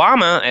Barack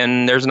Obama,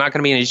 and there's not going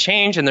to be any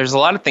change, and there's a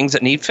lot of things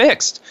that need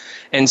fixed.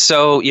 And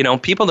so,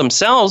 people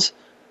themselves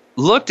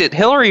looked at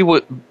Hillary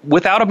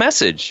without a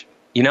message.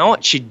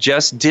 She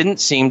just didn't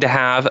seem to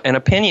have an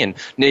opinion.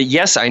 Now,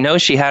 yes, I know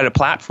she had a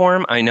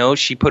platform. I know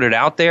she put it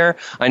out there.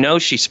 I know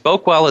she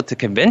spoke well at the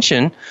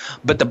convention.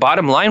 But the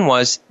bottom line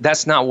was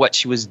that's not what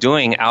she was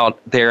doing out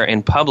there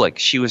in public.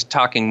 She was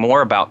talking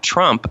more about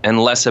Trump and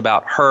less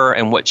about her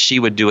and what she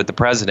would do with the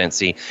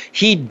presidency.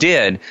 He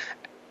did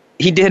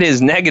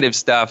his negative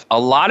stuff, a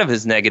lot of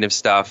his negative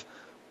stuff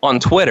on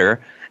Twitter.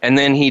 And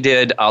then he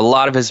did a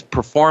lot of his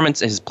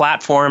performance, his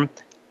platform,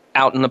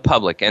 out in the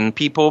public, and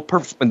people,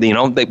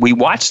 we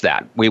watched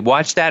that. We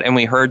watched that and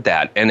we heard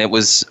that, and it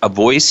was a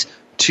voice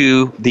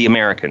to the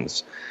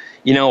Americans.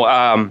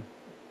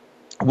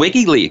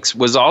 WikiLeaks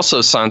was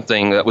also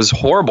something that was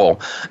horrible,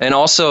 and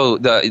also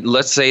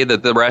let's say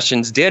that the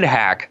Russians did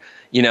hack,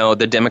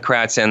 the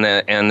Democrats and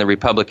the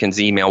Republicans'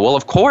 email. Well,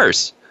 of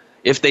course,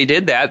 if they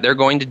did that, they're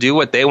going to do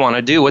what they want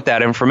to do with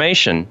that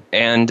information,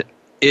 and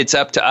it's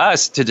up to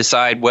us to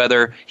decide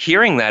whether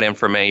hearing that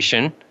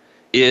information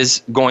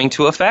is going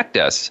to affect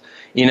us,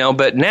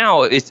 but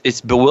now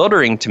it's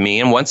bewildering to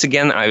me. And once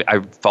again,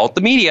 I fault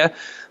the media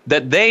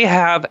that they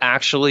have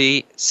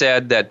actually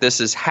said that this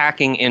is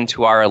hacking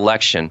into our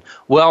election.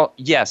 Well,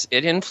 yes,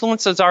 it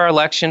influences our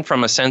election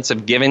from a sense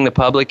of giving the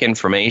public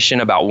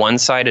information about one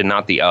side and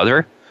not the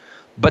other.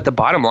 But the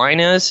bottom line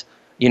is,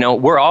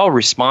 we're all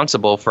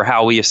responsible for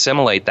how we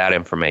assimilate that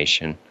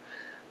information.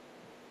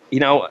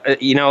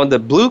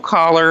 The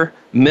blue-collar,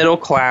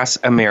 middle-class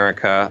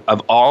America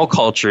of all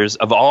cultures,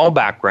 of all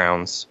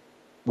backgrounds,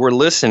 were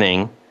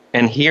listening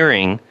and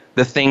hearing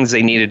the things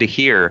they needed to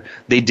hear.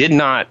 They did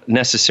not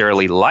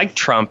necessarily like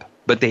Trump,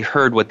 but they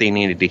heard what they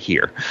needed to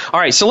hear. All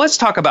right, so let's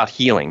talk about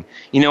healing.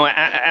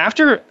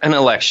 After an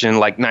election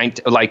like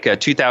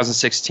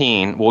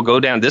 2016 will go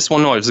down, this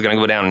one is going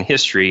to go down in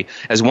history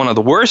as one of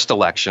the worst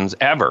elections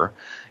ever.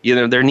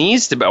 There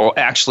needs to be,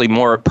 actually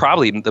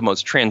probably the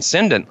most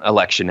transcendent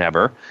election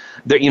ever.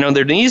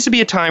 There needs to be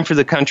a time for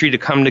the country to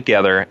come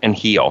together and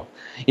heal.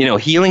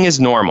 Healing is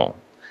normal,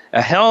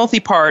 a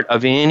healthy part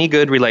of any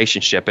good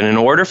relationship. And in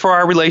order for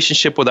our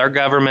relationship with our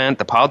government,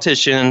 the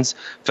politicians,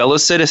 fellow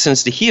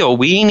citizens to heal,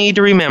 we need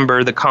to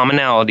remember the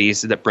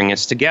commonalities that bring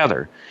us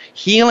together.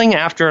 Healing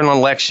after an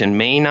election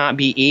may not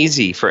be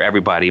easy for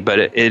everybody, but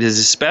it is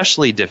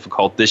especially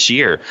difficult this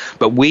year.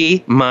 But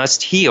we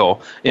must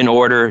heal in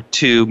order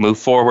to move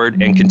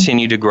forward and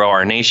continue to grow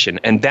our nation.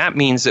 And that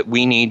means that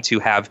we need to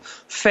have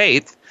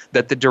faith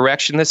that the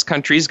direction this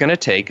country is going to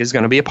take is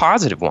going to be a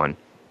positive one.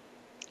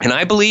 And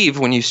I believe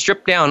when you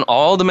strip down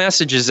all the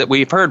messages that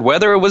we've heard,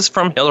 whether it was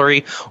from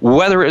Hillary,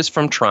 whether it was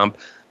from Trump,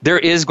 there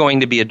is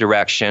going to be a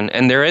direction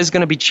and there is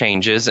going to be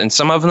changes, and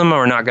some of them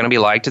are not going to be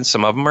liked and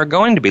some of them are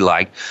going to be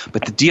liked.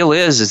 But the deal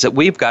is that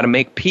we've got to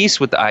make peace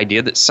with the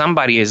idea that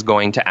somebody is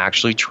going to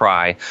actually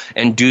try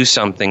and do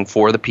something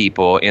for the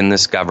people in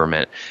this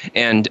government.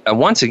 And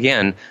once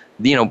again,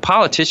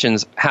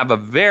 politicians have a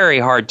very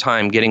hard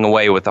time getting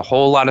away with a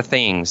whole lot of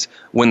things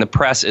when the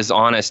press is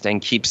honest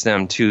and keeps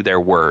them to their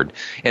word.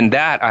 And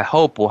that, I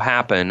hope, will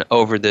happen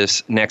over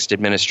this next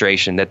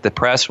administration, that the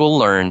press will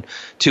learn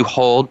to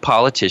hold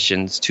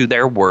politicians to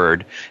their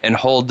word and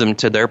hold them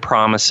to their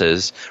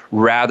promises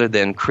rather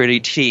than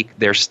critique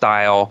their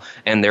style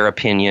and their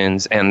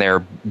opinions and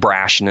their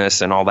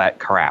brashness and all that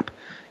crap.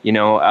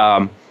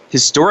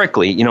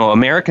 historically,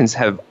 Americans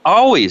have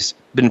always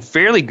been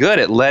fairly good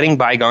at letting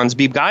bygones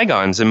be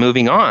bygones and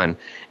moving on.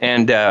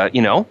 And,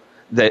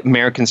 the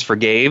Americans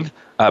forgave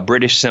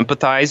British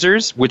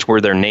sympathizers, which were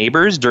their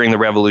neighbors during the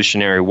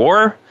Revolutionary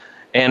War.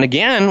 And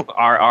again,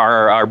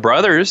 our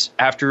brothers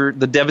after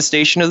the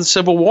devastation of the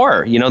Civil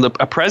War.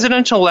 A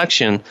presidential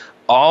election,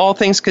 all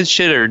things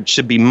considered,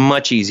 should be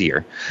much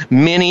easier.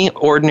 Many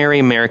ordinary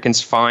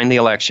Americans find the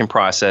election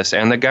process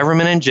and the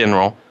government in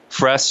general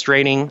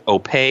frustrating,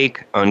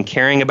 opaque,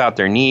 uncaring about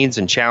their needs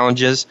and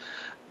challenges.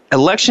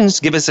 Elections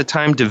give us a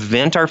time to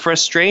vent our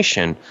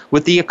frustration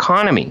with the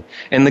economy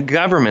and the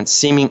government's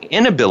seeming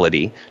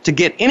inability to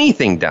get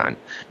anything done.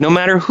 No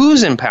matter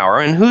who's in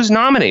power and who's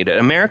nominated,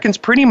 Americans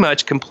pretty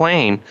much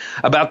complain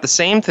about the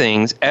same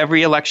things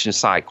every election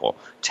cycle.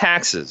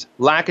 Taxes,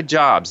 lack of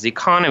jobs, the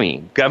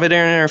economy, government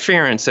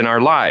interference in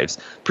our lives,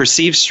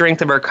 perceived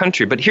strength of our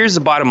country. But here's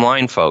the bottom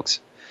line, folks.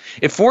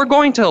 If we're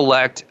going to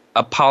elect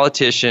a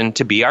politician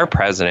to be our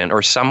president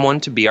or someone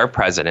to be our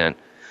president,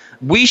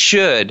 we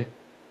should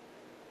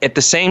at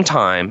the same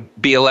time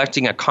be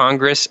electing a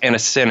Congress and a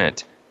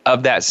Senate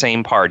of that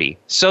same party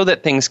so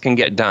that things can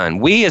get done.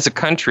 We as a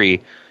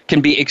country can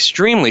be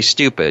extremely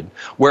stupid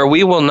where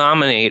we will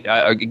nominate,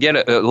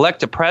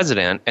 elect a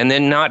president and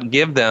then not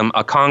give them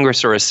a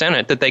Congress or a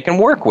Senate that they can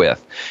work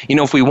with.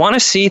 If we want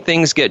to see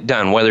things get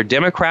done, whether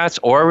Democrats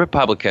or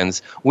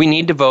Republicans, we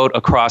need to vote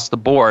across the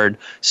board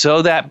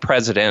so that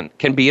president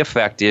can be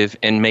effective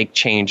and make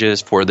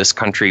changes for this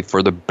country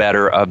for the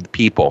better of the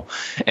people.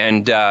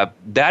 And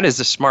that is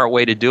a smart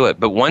way to do it.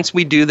 But once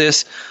we do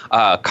this,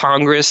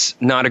 Congress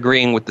not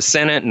agreeing with the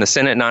Senate and the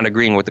Senate not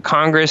agreeing with the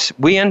Congress,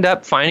 we end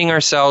up finding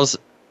ourselves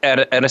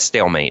at a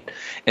stalemate.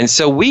 And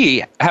so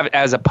we have,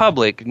 as a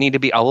public, need to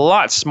be a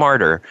lot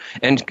smarter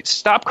and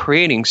stop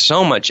creating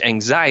so much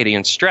anxiety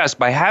and stress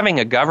by having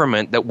a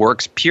government that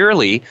works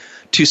purely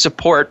to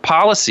support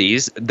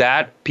policies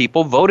that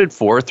people voted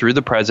for through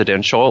the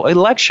presidential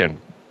election.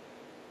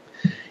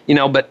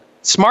 But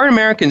smart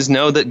Americans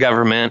know that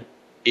government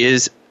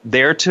is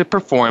there to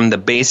perform the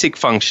basic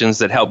functions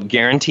that help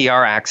guarantee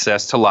our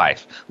access to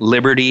life,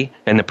 liberty,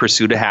 and the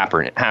pursuit of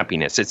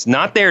happiness. It's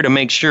not there to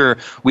make sure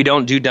we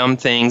don't do dumb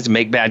things,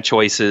 make bad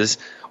choices,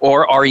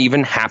 or are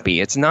even happy.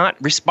 It's not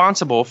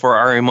responsible for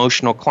our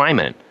emotional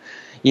climate.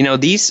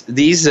 These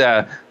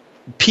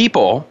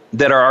people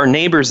that are our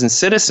neighbors and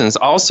citizens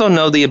also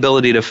know the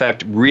ability to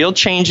affect real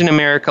change in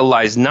America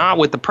lies not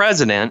with the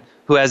president,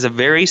 who has a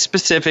very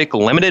specific,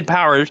 limited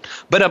powers,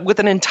 but with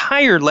an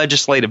entire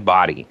legislative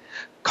body.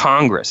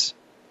 Congress.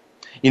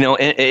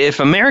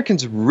 If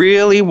Americans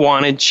really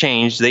wanted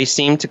change, they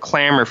seem to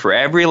clamor for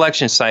every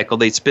election cycle.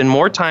 They'd spend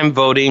more time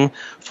voting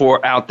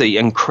for out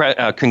the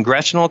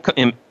congressional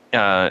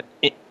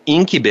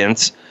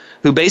incumbents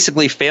who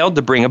basically failed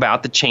to bring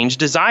about the change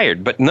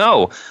desired. But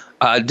no,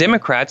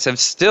 Democrats have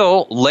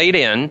still laid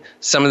in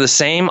some of the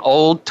same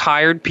old,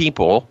 tired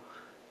people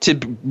to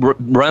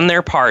run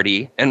their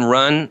party and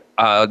run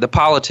the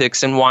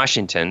politics in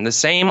Washington. The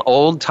same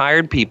old,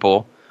 tired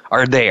people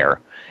are there.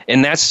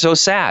 And that's so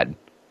sad.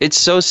 It's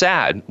so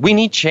sad. We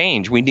need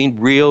change. We need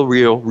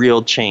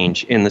real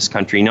change in this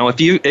country.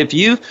 If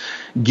you've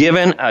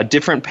given a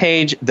different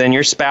page than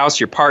your spouse,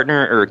 your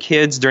partner, or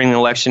kids during the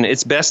election,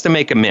 it's best to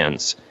make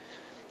amends.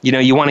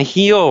 You want to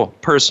heal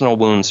personal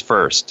wounds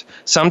first.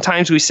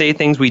 Sometimes we say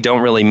things we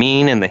don't really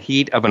mean in the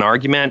heat of an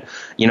argument.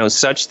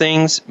 Such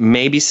things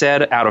may be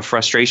said out of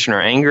frustration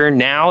or anger.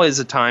 Now is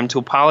the time to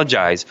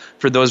apologize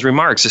for those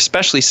remarks,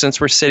 especially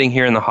since we're sitting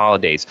here in the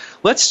holidays.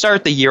 Let's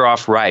start the year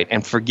off right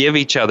and forgive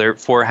each other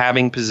for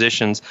having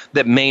positions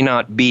that may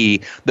not be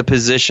the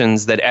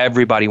positions that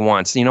everybody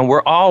wants. We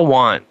all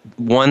want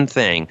one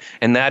thing,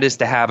 and that is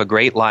to have a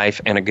great life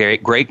and a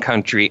great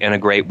country and a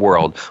great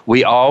world.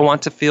 We all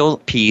want to feel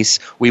peace.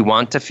 We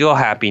want to feel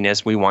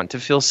happiness. We want to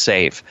feel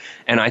safe.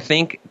 And I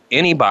think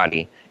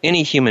anybody,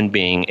 any human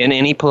being in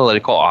any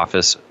political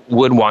office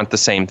would want the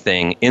same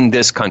thing in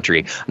this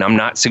country. And I'm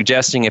not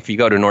suggesting if you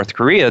go to North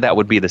Korea, that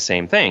would be the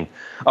same thing.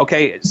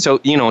 Okay, so,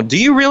 do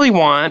you really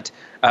want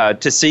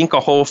to sink a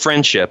whole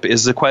friendship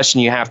is the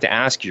question you have to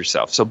ask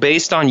yourself. So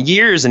based on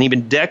years and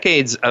even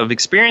decades of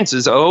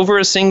experiences over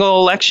a single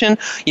election,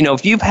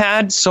 if you've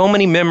had so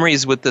many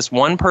memories with this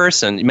one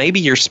person, maybe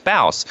your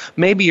spouse,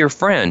 maybe your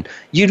friend,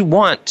 you'd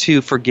want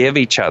to forgive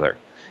each other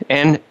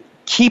and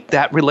keep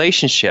that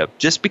relationship.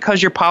 Just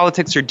because your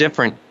politics are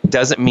different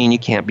doesn't mean you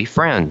can't be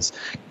friends.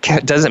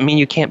 Doesn't mean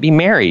you can't be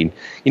married.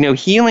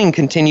 Healing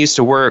continues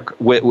to work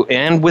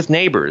with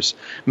neighbors.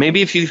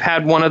 Maybe if you've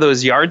had one of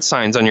those yard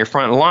signs on your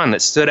front lawn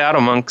that stood out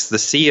amongst the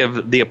sea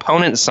of the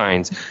opponent's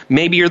signs,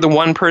 maybe you're the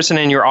one person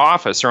in your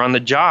office or on the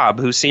job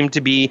who seemed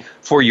to be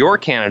for your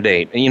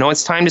candidate.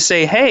 It's time to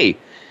say, hey,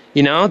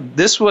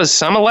 this was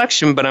some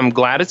election, but I'm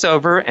glad it's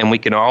over and we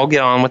can all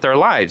get on with our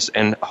lives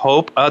and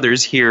hope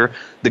others hear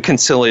the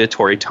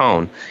conciliatory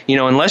tone.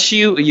 Unless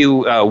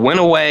you went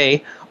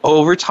away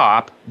over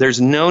top,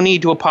 there's no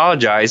need to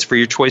apologize for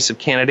your choice of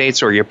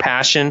candidates or your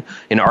passion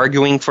in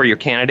arguing for your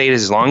candidate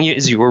as long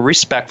as you were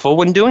respectful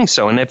when doing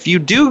so. And if you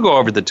do go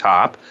over the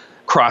top,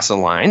 cross a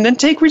line, then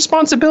take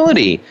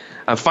responsibility.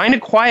 Find a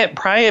quiet,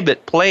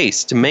 private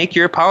place to make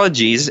your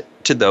apologies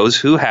to those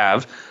who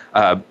have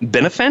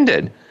been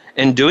offended.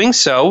 And doing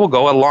so will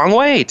go a long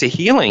way to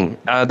healing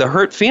the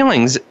hurt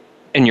feelings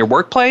in your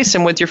workplace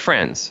and with your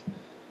friends.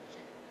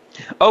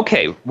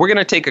 Okay, we're going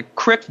to take a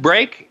quick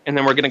break, and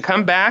then we're going to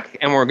come back,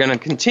 and we're going to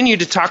continue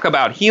to talk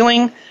about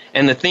healing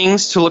and the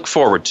things to look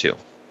forward to.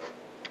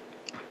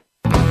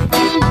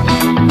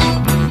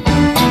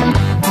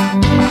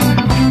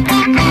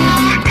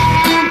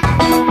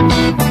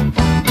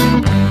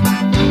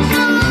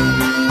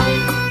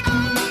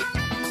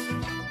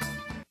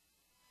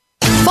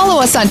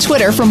 Follow us on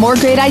Twitter for more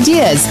great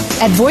ideas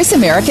at Voice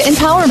America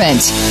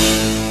Empowerment.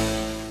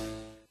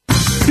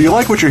 Do you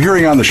like what you're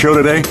hearing on the show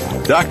today?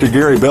 Dr.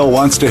 Gary Bell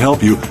wants to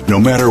help you no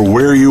matter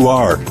where you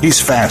are. He's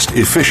fast,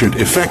 efficient,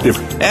 effective,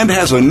 and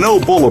has a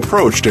no-bull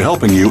approach to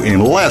helping you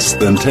in less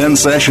than 10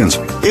 sessions.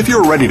 If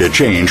you're ready to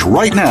change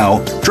right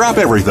now, drop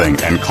everything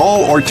and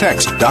call or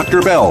text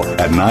Dr. Bell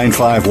at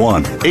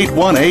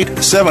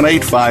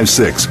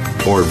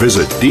 951-818-7856 or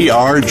visit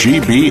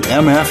drgbmft.com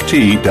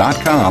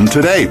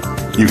today.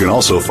 You can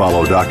also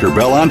follow Dr.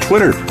 Bell on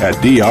Twitter at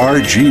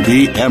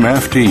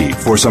drgbmft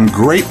for some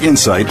great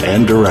insight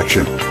and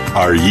direction.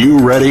 Are you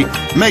ready?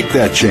 Make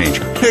that change.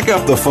 Pick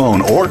up the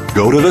phone or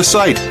go to the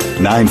site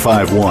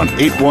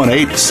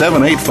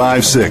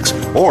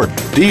 951-818-7856 or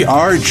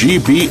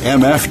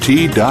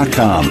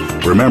drgbmft.com.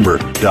 Remember,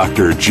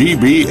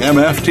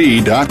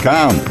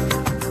 drgbmft.com.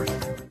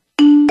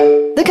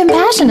 The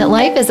Compassionate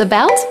Life is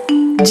about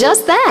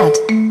just that.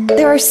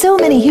 There are so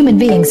many human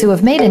beings who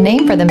have made a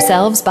name for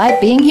themselves by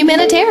being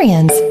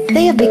humanitarians.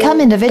 They have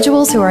become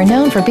individuals who are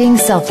known for being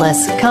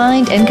selfless,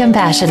 kind, and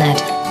compassionate.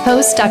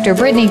 Host Dr.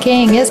 Brittany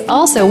King is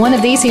also one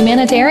of these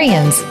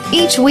humanitarians.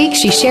 Each week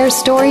she shares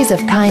stories of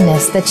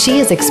kindness that she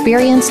has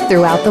experienced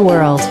throughout the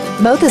world,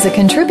 both as a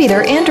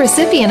contributor and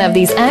recipient of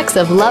these acts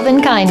of love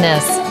and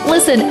kindness.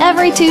 Listen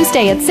every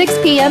Tuesday at 6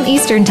 p.m.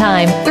 Eastern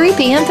Time, 3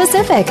 p.m.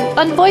 Pacific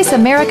on Voice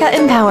America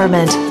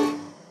Empowerment.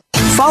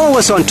 Follow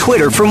us on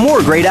Twitter for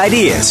more great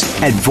ideas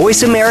at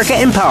Voice America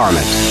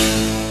Empowerment.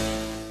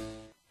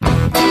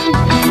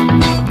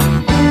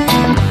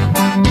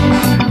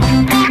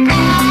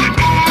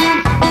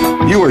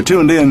 You are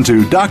tuned in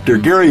to Dr.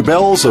 Gary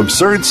Bell's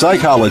Absurd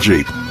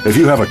Psychology. If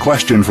you have a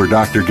question for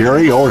Dr.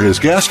 Gary or his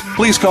guest,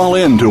 please call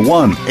in to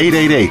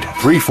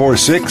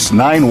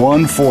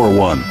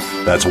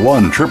 1-888-346-9141. That's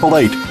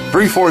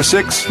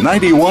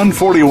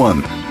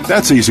 1-888-346-9141.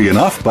 That's easy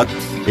enough, but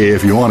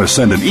if you want to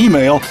send an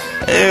email,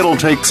 it'll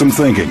take some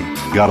thinking.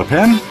 Got a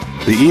pen?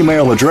 The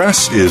email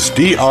address is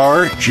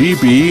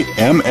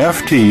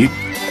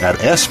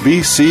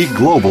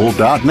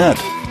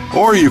drgbmft@sbcglobal.net.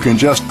 Or you can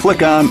just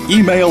click on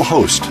Email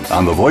Host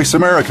on the Voice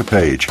America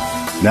page.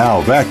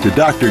 Now back to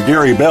Dr.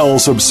 Gary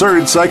Bell's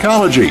Absurd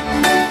Psychology.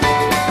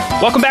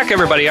 Welcome back,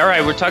 everybody. All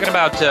right, we're talking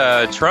about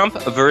Trump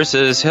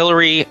versus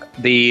Hillary,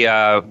 the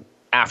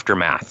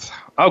aftermath.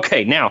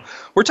 Okay, now,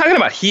 we're talking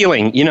about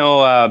healing.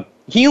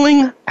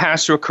 Healing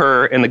has to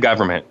occur in the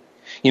government.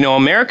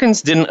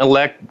 Americans didn't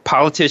elect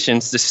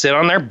politicians to sit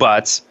on their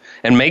butts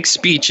and make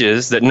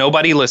speeches that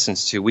nobody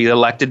listens to. We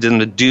elected them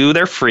to do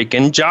their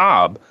freaking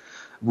job.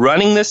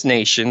 Running this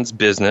nation's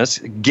business,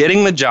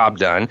 getting the job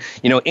done.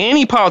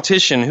 Any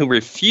politician who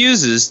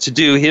refuses to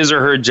do his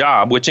or her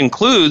job, which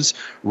includes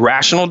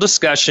rational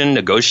discussion,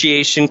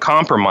 negotiation,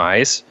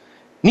 compromise,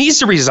 needs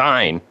to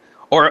resign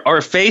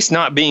or face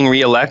not being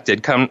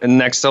reelected come the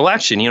next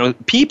election.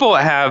 People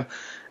have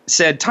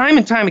said time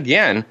and time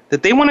again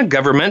that they want a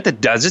government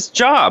that does its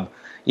job.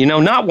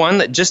 Not one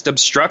that just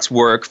obstructs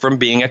work from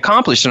being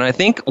accomplished. And I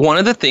think one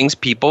of the things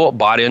people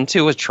bought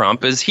into with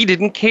Trump is he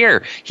didn't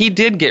care. He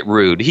did get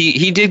rude.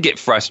 He did get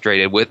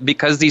frustrated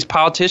because these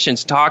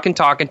politicians talk and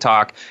talk and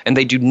talk, and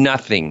they do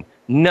nothing.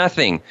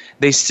 Nothing.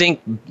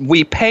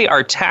 We pay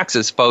our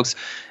taxes, folks.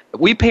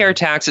 We pay our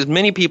taxes.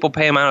 Many people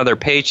pay them out of their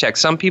paycheck.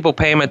 Some people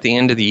pay them at the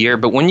end of the year.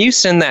 But when you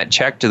send that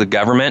check to the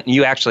government,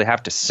 you actually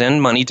have to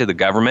send money to the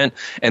government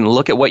and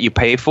look at what you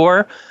pay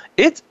for.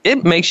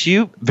 It makes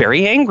you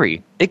very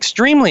angry,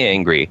 extremely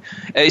angry,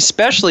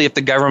 especially if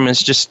the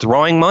government's just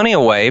throwing money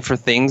away for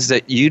things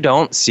that you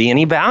don't see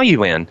any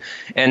value in.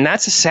 And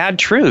that's a sad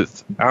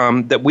truth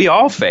that we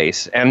all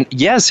face. And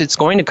yes, it's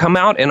going to come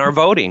out in our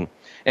voting.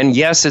 And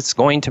yes, it's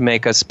going to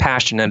make us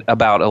passionate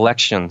about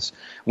elections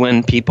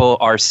when people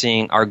are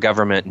seeing our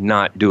government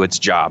not do its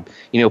job.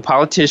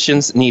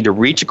 Politicians need to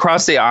reach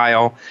across the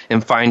aisle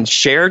and find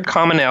shared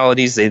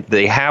commonalities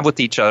they have with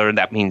each other.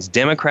 That means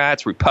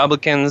Democrats,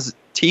 Republicans,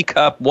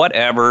 teacup,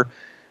 whatever,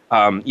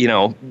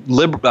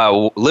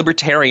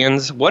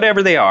 libertarians,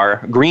 whatever they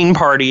are, Green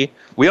Party.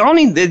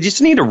 They just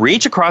need to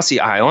reach across the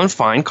aisle and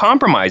find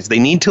compromise. They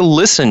need to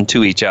listen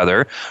to each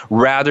other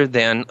rather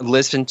than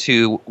listen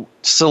to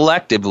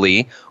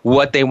selectively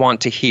what they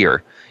want to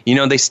hear.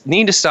 They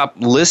need to stop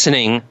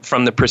listening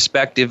from the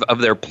perspective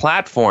of their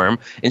platform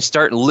and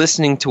start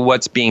listening to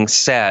what's being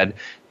said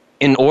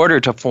in order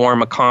to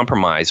form a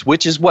compromise,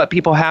 which is what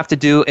people have to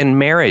do in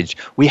marriage.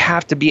 We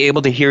have to be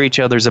able to hear each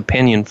other's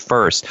opinion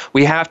first.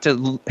 We have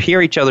to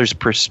hear each other's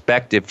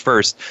perspective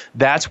first.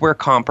 That's where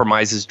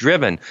compromise is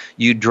driven.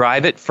 You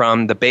drive it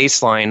from the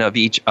baseline of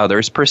each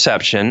other's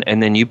perception,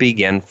 and then you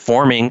begin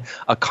forming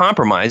a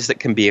compromise that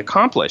can be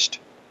accomplished.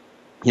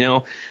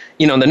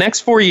 The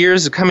next 4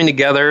 years of coming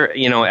together,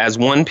 as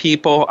one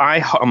people,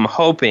 I'm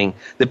hoping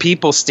the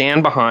people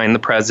stand behind the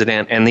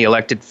president and the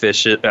elected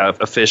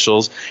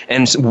officials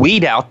and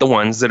weed out the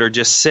ones that are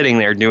just sitting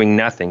there doing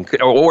nothing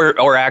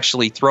or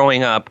actually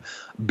throwing up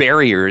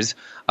barriers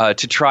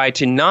to try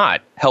to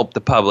not help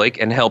the public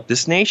and help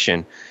this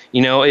nation.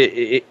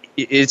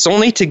 It's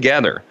only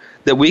together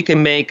that we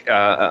can make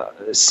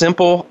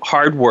simple,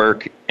 hard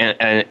work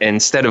and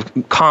instead of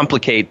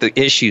complicate the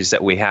issues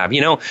that we have.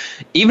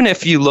 Even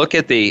if you look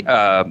at the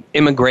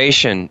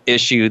immigration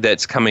issue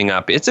that's coming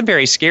up, it's a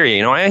very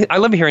scary. I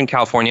live here in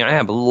California. I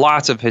have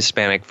lots of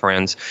Hispanic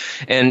friends.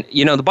 And,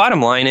 the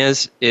bottom line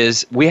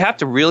is we have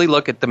to really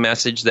look at the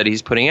message that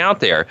he's putting out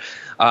there.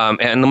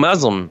 And the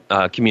Muslim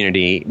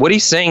community, what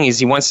he's saying is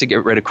he wants to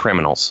get rid of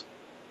criminals.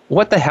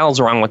 What the hell's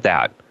wrong with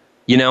that?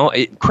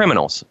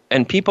 Criminals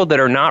and people that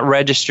are not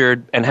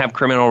registered and have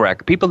criminal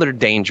record, people that are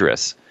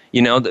dangerous.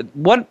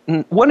 What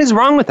is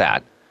wrong with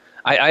that?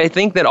 I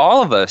think that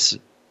all of us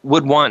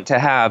would want to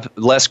have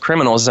less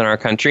criminals in our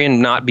country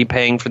and not be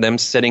paying for them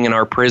sitting in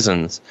our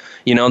prisons.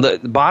 The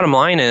bottom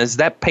line is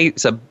that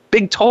pays a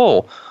big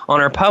toll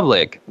on our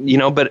public,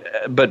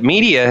 but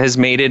media has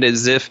made it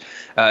as if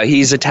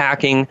he's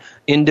attacking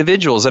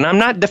individuals. And I'm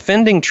not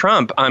defending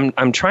Trump.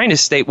 I'm trying to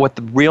state what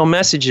the real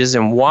message is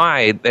and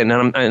why, and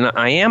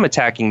I am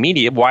attacking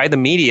media, why the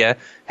media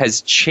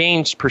has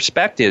changed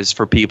perspectives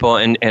for people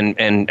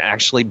and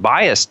actually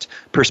biased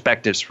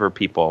perspectives for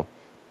people.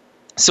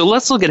 So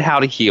let's look at how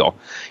to heal.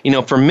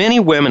 For many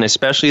women,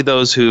 especially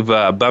those who've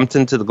bumped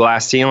into the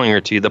glass ceiling or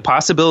two, the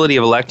possibility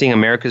of electing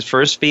America's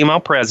first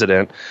female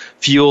president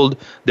fueled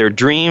their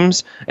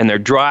dreams and their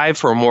drive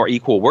for a more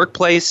equal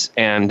workplace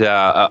and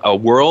a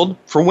world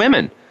for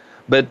women.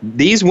 But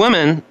these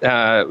women,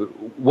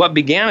 what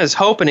began as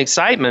hope and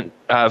excitement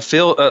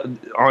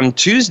on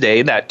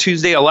Tuesday, that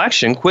Tuesday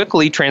election,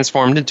 quickly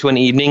transformed into an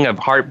evening of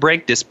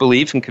heartbreak,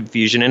 disbelief, and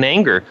confusion and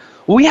anger.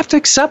 Well, we have to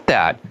accept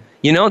that.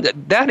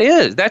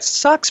 That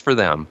sucks for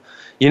them.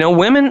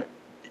 Women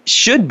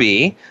should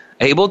be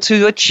able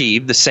to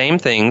achieve the same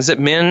things that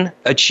men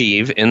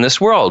achieve in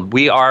this world.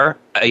 We are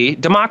a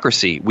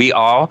democracy. We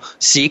all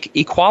seek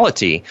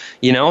equality.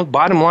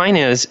 Bottom line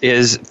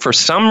is for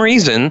some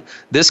reason,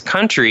 this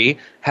country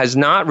has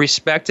not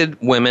respected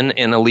women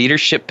in a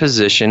leadership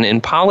position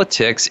in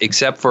politics,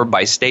 except for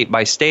by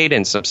state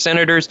and some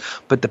senators.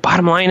 But the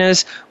bottom line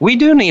is we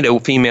do need a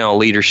female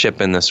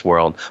leadership in this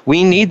world.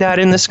 We need that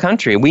in this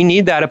country. We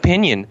need that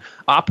opinion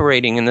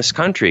operating in this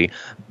country.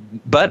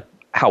 But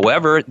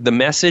however, the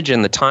message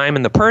and the time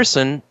and the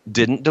person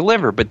didn't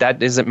deliver, but that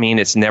doesn't mean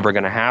it's never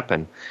going to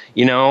happen.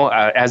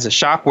 As the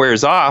shock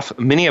wears off,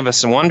 many of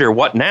us wonder,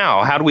 what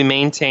now? How do we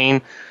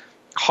maintain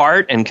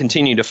heart and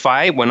continue to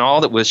fight when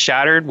all that was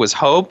shattered was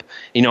hope?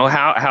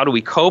 How do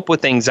we cope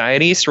with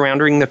anxiety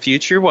surrounding the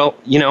future? Well,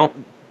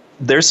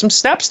 there's some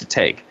steps to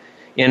take,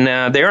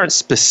 and they aren't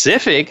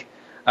specific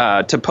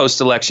to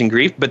post-election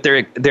grief, but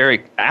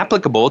they're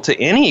applicable to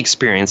any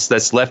experience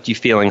that's left you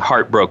feeling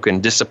heartbroken,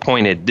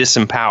 disappointed,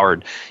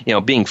 disempowered,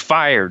 being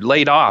fired,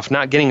 laid off,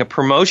 not getting a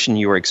promotion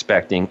you were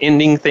expecting,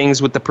 ending things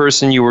with the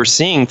person you were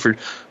seeing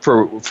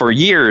for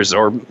years,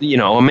 or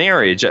a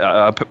marriage,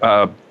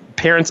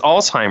 parents'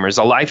 Alzheimer's,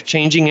 a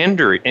life-changing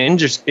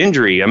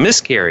injury, a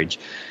miscarriage.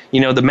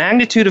 The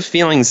magnitude of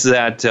feelings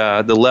that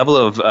the level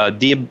of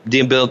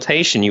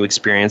debilitation you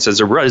experience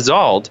as a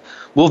result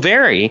will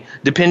vary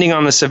depending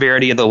on the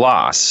severity of the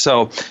loss.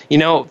 So,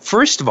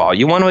 first of all,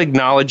 you want to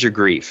acknowledge your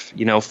grief.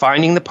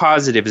 Finding the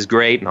positive is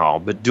great and all,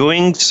 but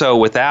doing so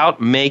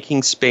without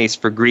making space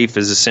for grief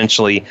is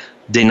essentially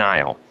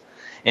denial.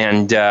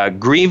 And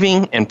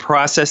grieving and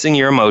processing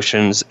your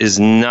emotions is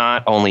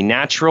not only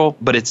natural,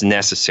 but it's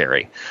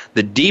necessary.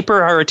 The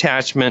deeper our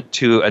attachment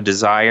to a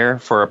desire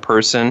for a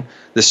person,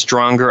 the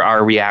stronger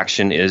our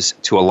reaction is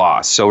to a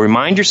loss. So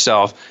remind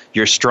yourself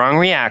your strong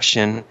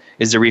reaction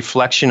is a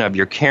reflection of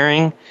your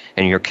caring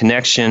and your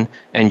connection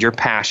and your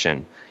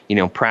passion.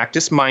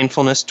 Practice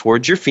mindfulness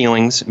towards your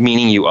feelings,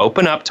 meaning you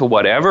open up to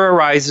whatever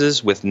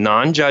arises with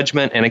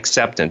non-judgment and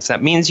acceptance.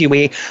 That means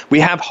we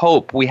have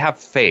hope, we have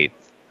faith.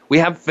 We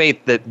have faith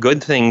that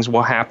good things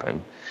will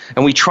happen.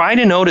 And we try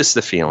to notice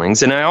the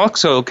feelings, and it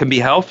also can be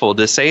helpful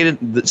to say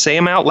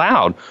them out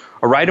loud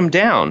or write them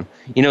down.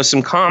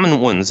 Some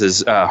common ones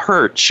is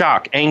hurt,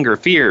 shock, anger,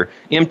 fear,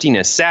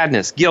 emptiness,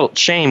 sadness, guilt,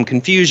 shame,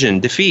 confusion,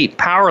 defeat,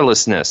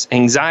 powerlessness,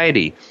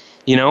 anxiety.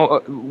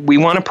 We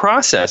want to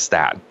process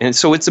that. And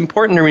so it's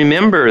important to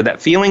remember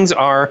that feelings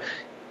are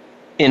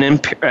an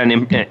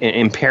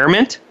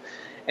impairment,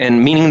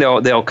 and meaning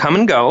they'll come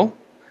and go.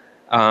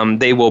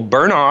 They will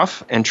burn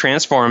off and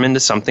transform into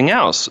something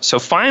else. So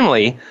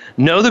finally,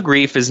 know the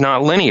grief is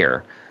not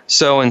linear.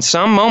 So in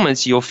some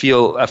moments you'll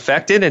feel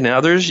affected and in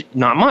others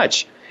not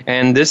much.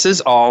 And this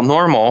is all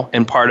normal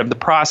and part of the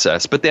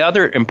process. But the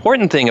other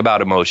important thing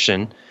about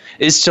emotion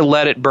is to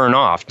let it burn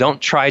off.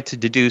 Don't try to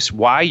deduce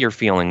why you're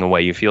feeling the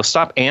way you feel.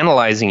 Stop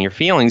analyzing your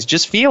feelings.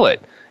 Just feel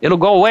it. It'll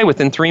go away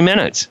within 3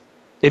 minutes.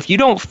 If you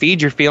don't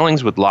feed your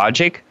feelings with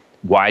logic,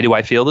 why do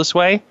I feel this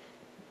way?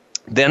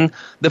 Then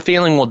the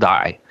feeling will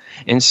die.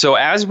 And so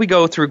as we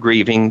go through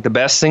grieving, the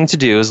best thing to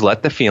do is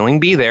let the feeling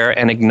be there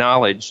and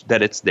acknowledge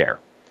that it's there.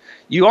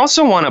 You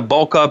also want to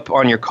bulk up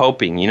on your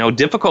coping.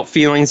 Difficult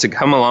feelings that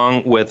come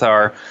along with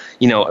our,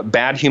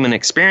 bad human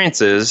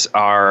experiences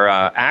are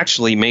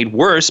actually made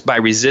worse by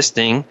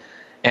resisting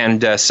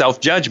and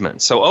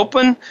self-judgment. So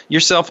open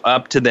yourself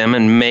up to them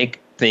and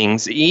make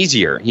things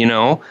easier,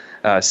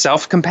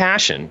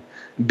 self-compassion.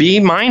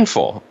 Be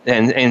mindful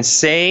and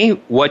say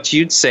what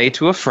you'd say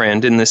to a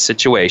friend in this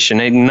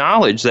situation.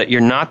 Acknowledge that you're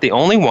not the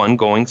only one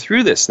going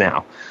through this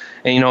now.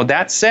 And,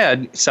 that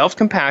said,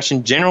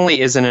 self-compassion generally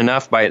isn't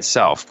enough by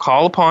itself.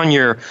 Call upon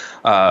your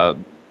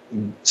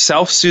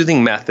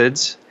self-soothing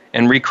methods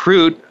and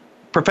recruit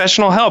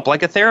professional help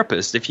like a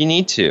therapist if you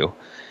need to.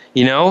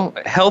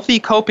 Healthy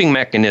coping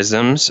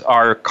mechanisms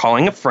are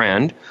calling a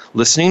friend,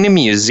 listening to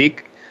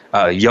music,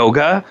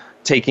 yoga,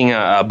 taking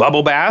a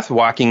bubble bath,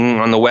 walking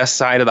on the west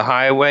side of the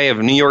highway of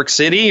New York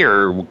City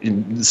or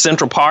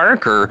Central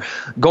Park, or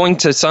going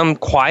to some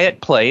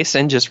quiet place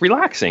and just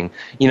relaxing.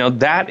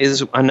 That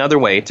is another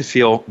way to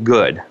feel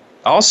good.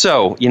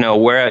 Also,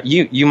 where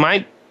you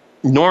might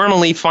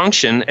normally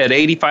function at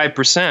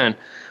 85%,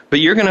 but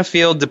you're going to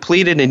feel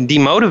depleted and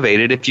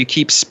demotivated if you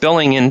keep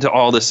spilling into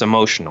all this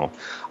emotional.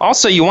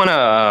 Also, you want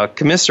to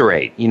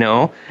commiserate,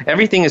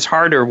 Everything is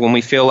harder when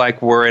we feel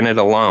like we're in it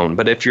alone.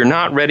 But if you're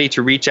not ready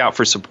to reach out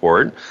for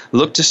support,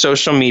 look to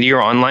social media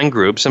or online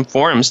groups and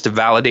forums to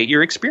validate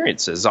your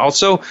experiences.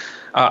 Also,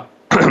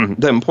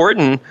 the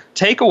important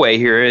takeaway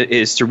here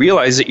is to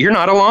realize that you're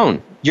not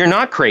alone. You're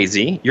not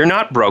crazy. You're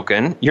not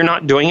broken. You're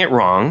not doing it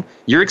wrong.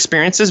 Your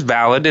experience is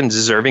valid and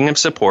deserving of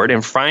support,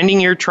 and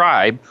finding your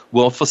tribe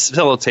will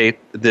facilitate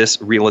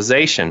this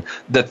realization.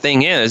 The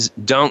thing is,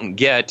 don't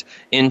get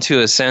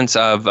into a sense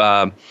of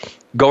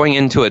going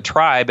into a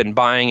tribe and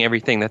buying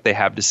everything that they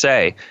have to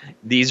say.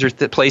 These are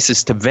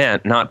places to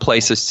vent, not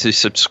places to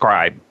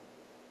subscribe.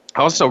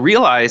 Also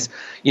realize,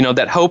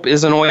 that hope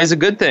isn't always a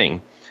good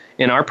thing.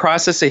 In our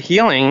process of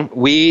healing,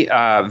 we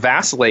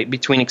vacillate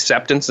between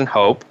acceptance and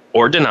hope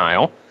or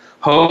denial.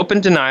 Hope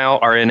and denial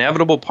are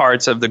inevitable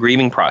parts of the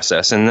grieving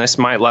process, and this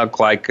might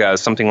look like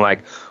something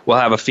like, we'll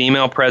have a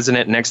female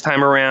president next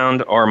time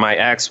around, or my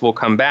ex will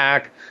come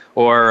back,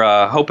 or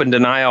hope and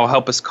denial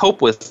help us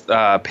cope with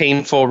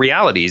painful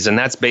realities, and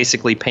that's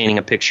basically painting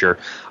a picture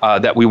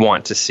that we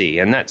want to see,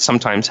 and that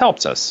sometimes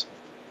helps us.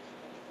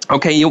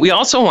 Okay, we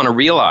also want to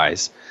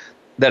realize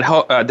that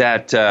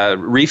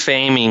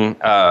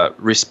reframing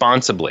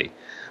responsibly.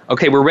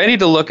 Okay, we're ready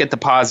to look at the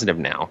positive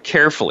now,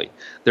 carefully.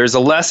 There's a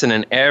lesson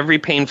in every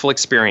painful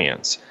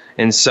experience,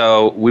 and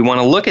so we want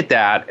to look at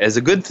that as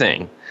a good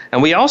thing.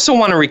 And we also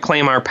want to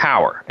reclaim our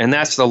power, and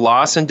that's the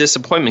loss and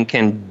disappointment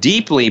can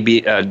deeply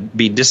be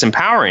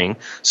disempowering.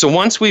 So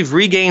once we've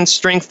regained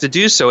strength to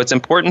do so, it's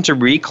important to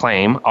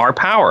reclaim our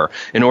power.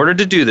 In order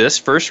to do this,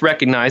 first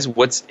recognize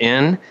what's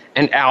in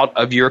and out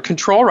of your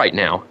control right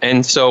now.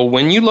 And so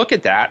when you look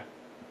at that,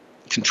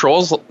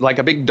 control's like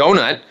a big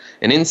donut,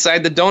 and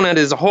inside the donut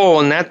is a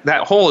hole, and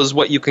that hole is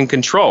what you can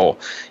control.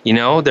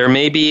 There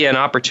may be an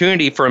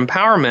opportunity for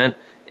empowerment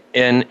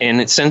in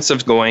a sense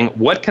of going,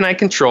 what can I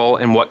control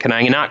and what can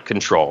I not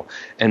control?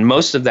 And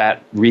most of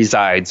that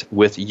resides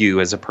with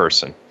you as a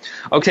person.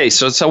 Okay,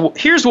 so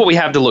here's what we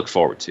have to look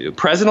forward to.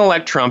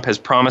 President-elect Trump has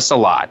promised a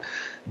lot.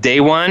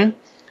 Day one,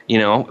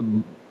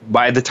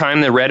 by the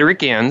time the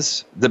rhetoric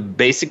ends, the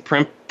basic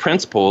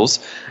principles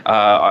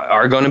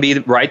are going to be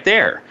right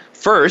there.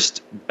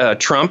 First,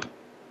 Trump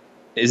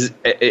is,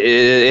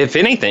 if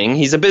anything,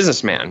 he's a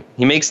businessman.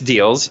 He makes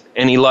deals,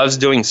 and he loves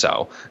doing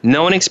so.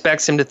 No one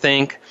expects him to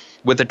think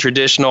with a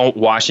traditional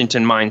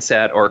Washington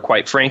mindset, or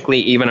quite frankly,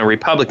 even a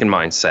Republican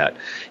mindset.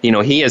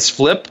 He has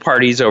flipped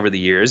parties over the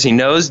years. He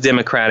knows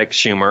Democratic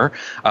Schumer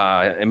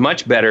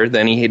much better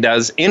than he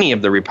does any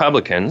of the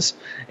Republicans.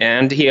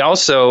 And he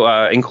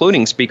also,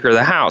 including Speaker of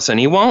the House, and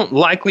he won't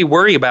likely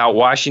worry about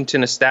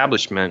Washington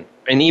establishment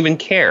and even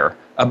care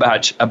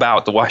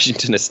about the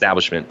Washington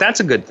establishment.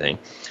 That's a good thing.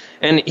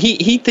 And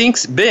he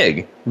thinks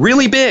big,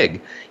 really big.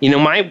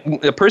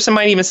 A person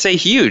might even say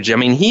huge. I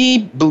mean, he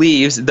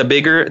believes the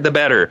bigger, the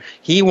better.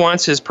 He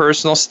wants his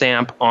personal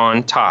stamp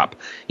on top.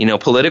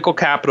 Political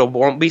capital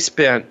won't be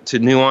spent to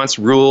nuance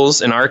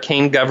rules and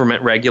arcane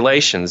government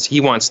regulations.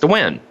 He wants to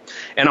win.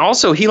 And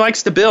also, he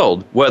likes to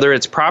build, whether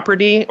it's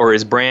property or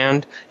his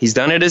brand. He's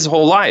done it his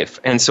whole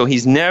life. And so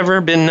he's never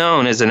been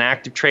known as an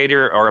active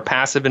trader or a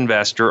passive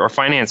investor or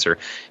financer.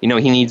 He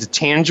needs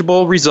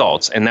tangible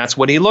results, and that's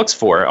what he looks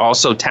for.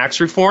 Also, tax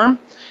reform.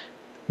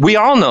 We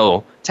all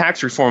know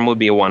tax reform would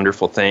be a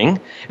wonderful thing.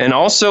 And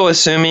also,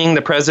 assuming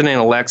the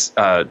president-elect's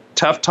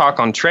tough talk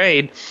on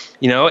trade,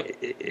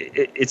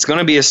 it's going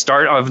to be a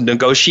start of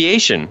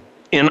negotiation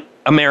in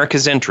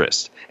America's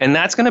interest. and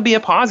that's going to be a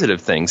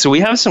positive thing. So we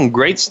have some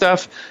great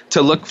stuff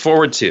to look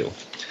forward to.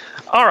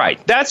 All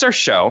right, that's our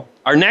show.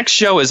 Our next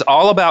show is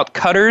all about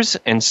cutters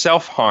and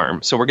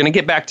self-harm. So we're going to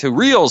get back to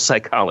real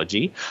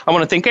psychology. I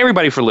want to thank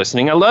everybody for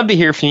listening. I love to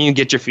hear from you.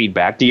 Get your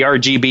feedback.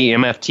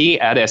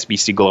 drgbmft at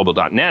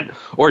sbcglobal.net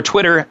or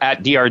Twitter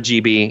at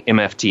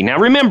drgbmft. Now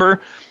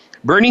remember,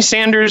 Bernie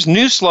Sanders'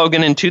 new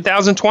slogan in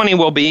 2020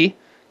 will be,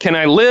 "Can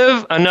I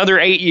live another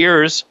 8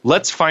 years?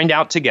 Let's find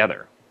out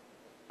together."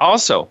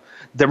 Also,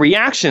 the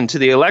reaction to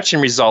the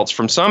election results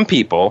from some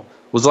people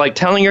was like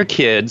telling your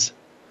kids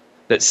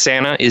that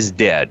Santa is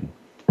dead.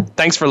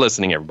 Thanks for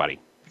listening, everybody.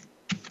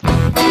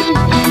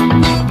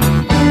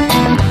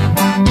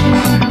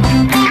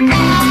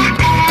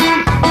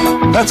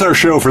 That's our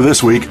show for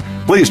this week.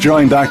 Please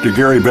join Dr.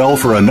 Gary Bell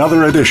for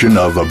another edition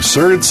of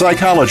Absurd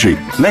Psychology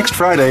next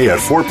Friday at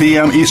 4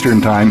 p.m.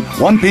 Eastern Time,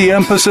 1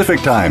 p.m.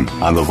 Pacific Time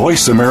on the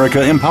Voice America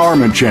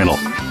Empowerment Channel.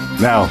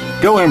 Now,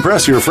 go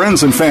impress your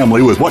friends and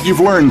family with what you've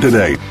learned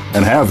today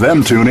and have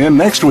them tune in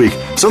next week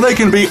so they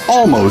can be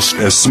almost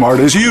as smart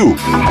as you.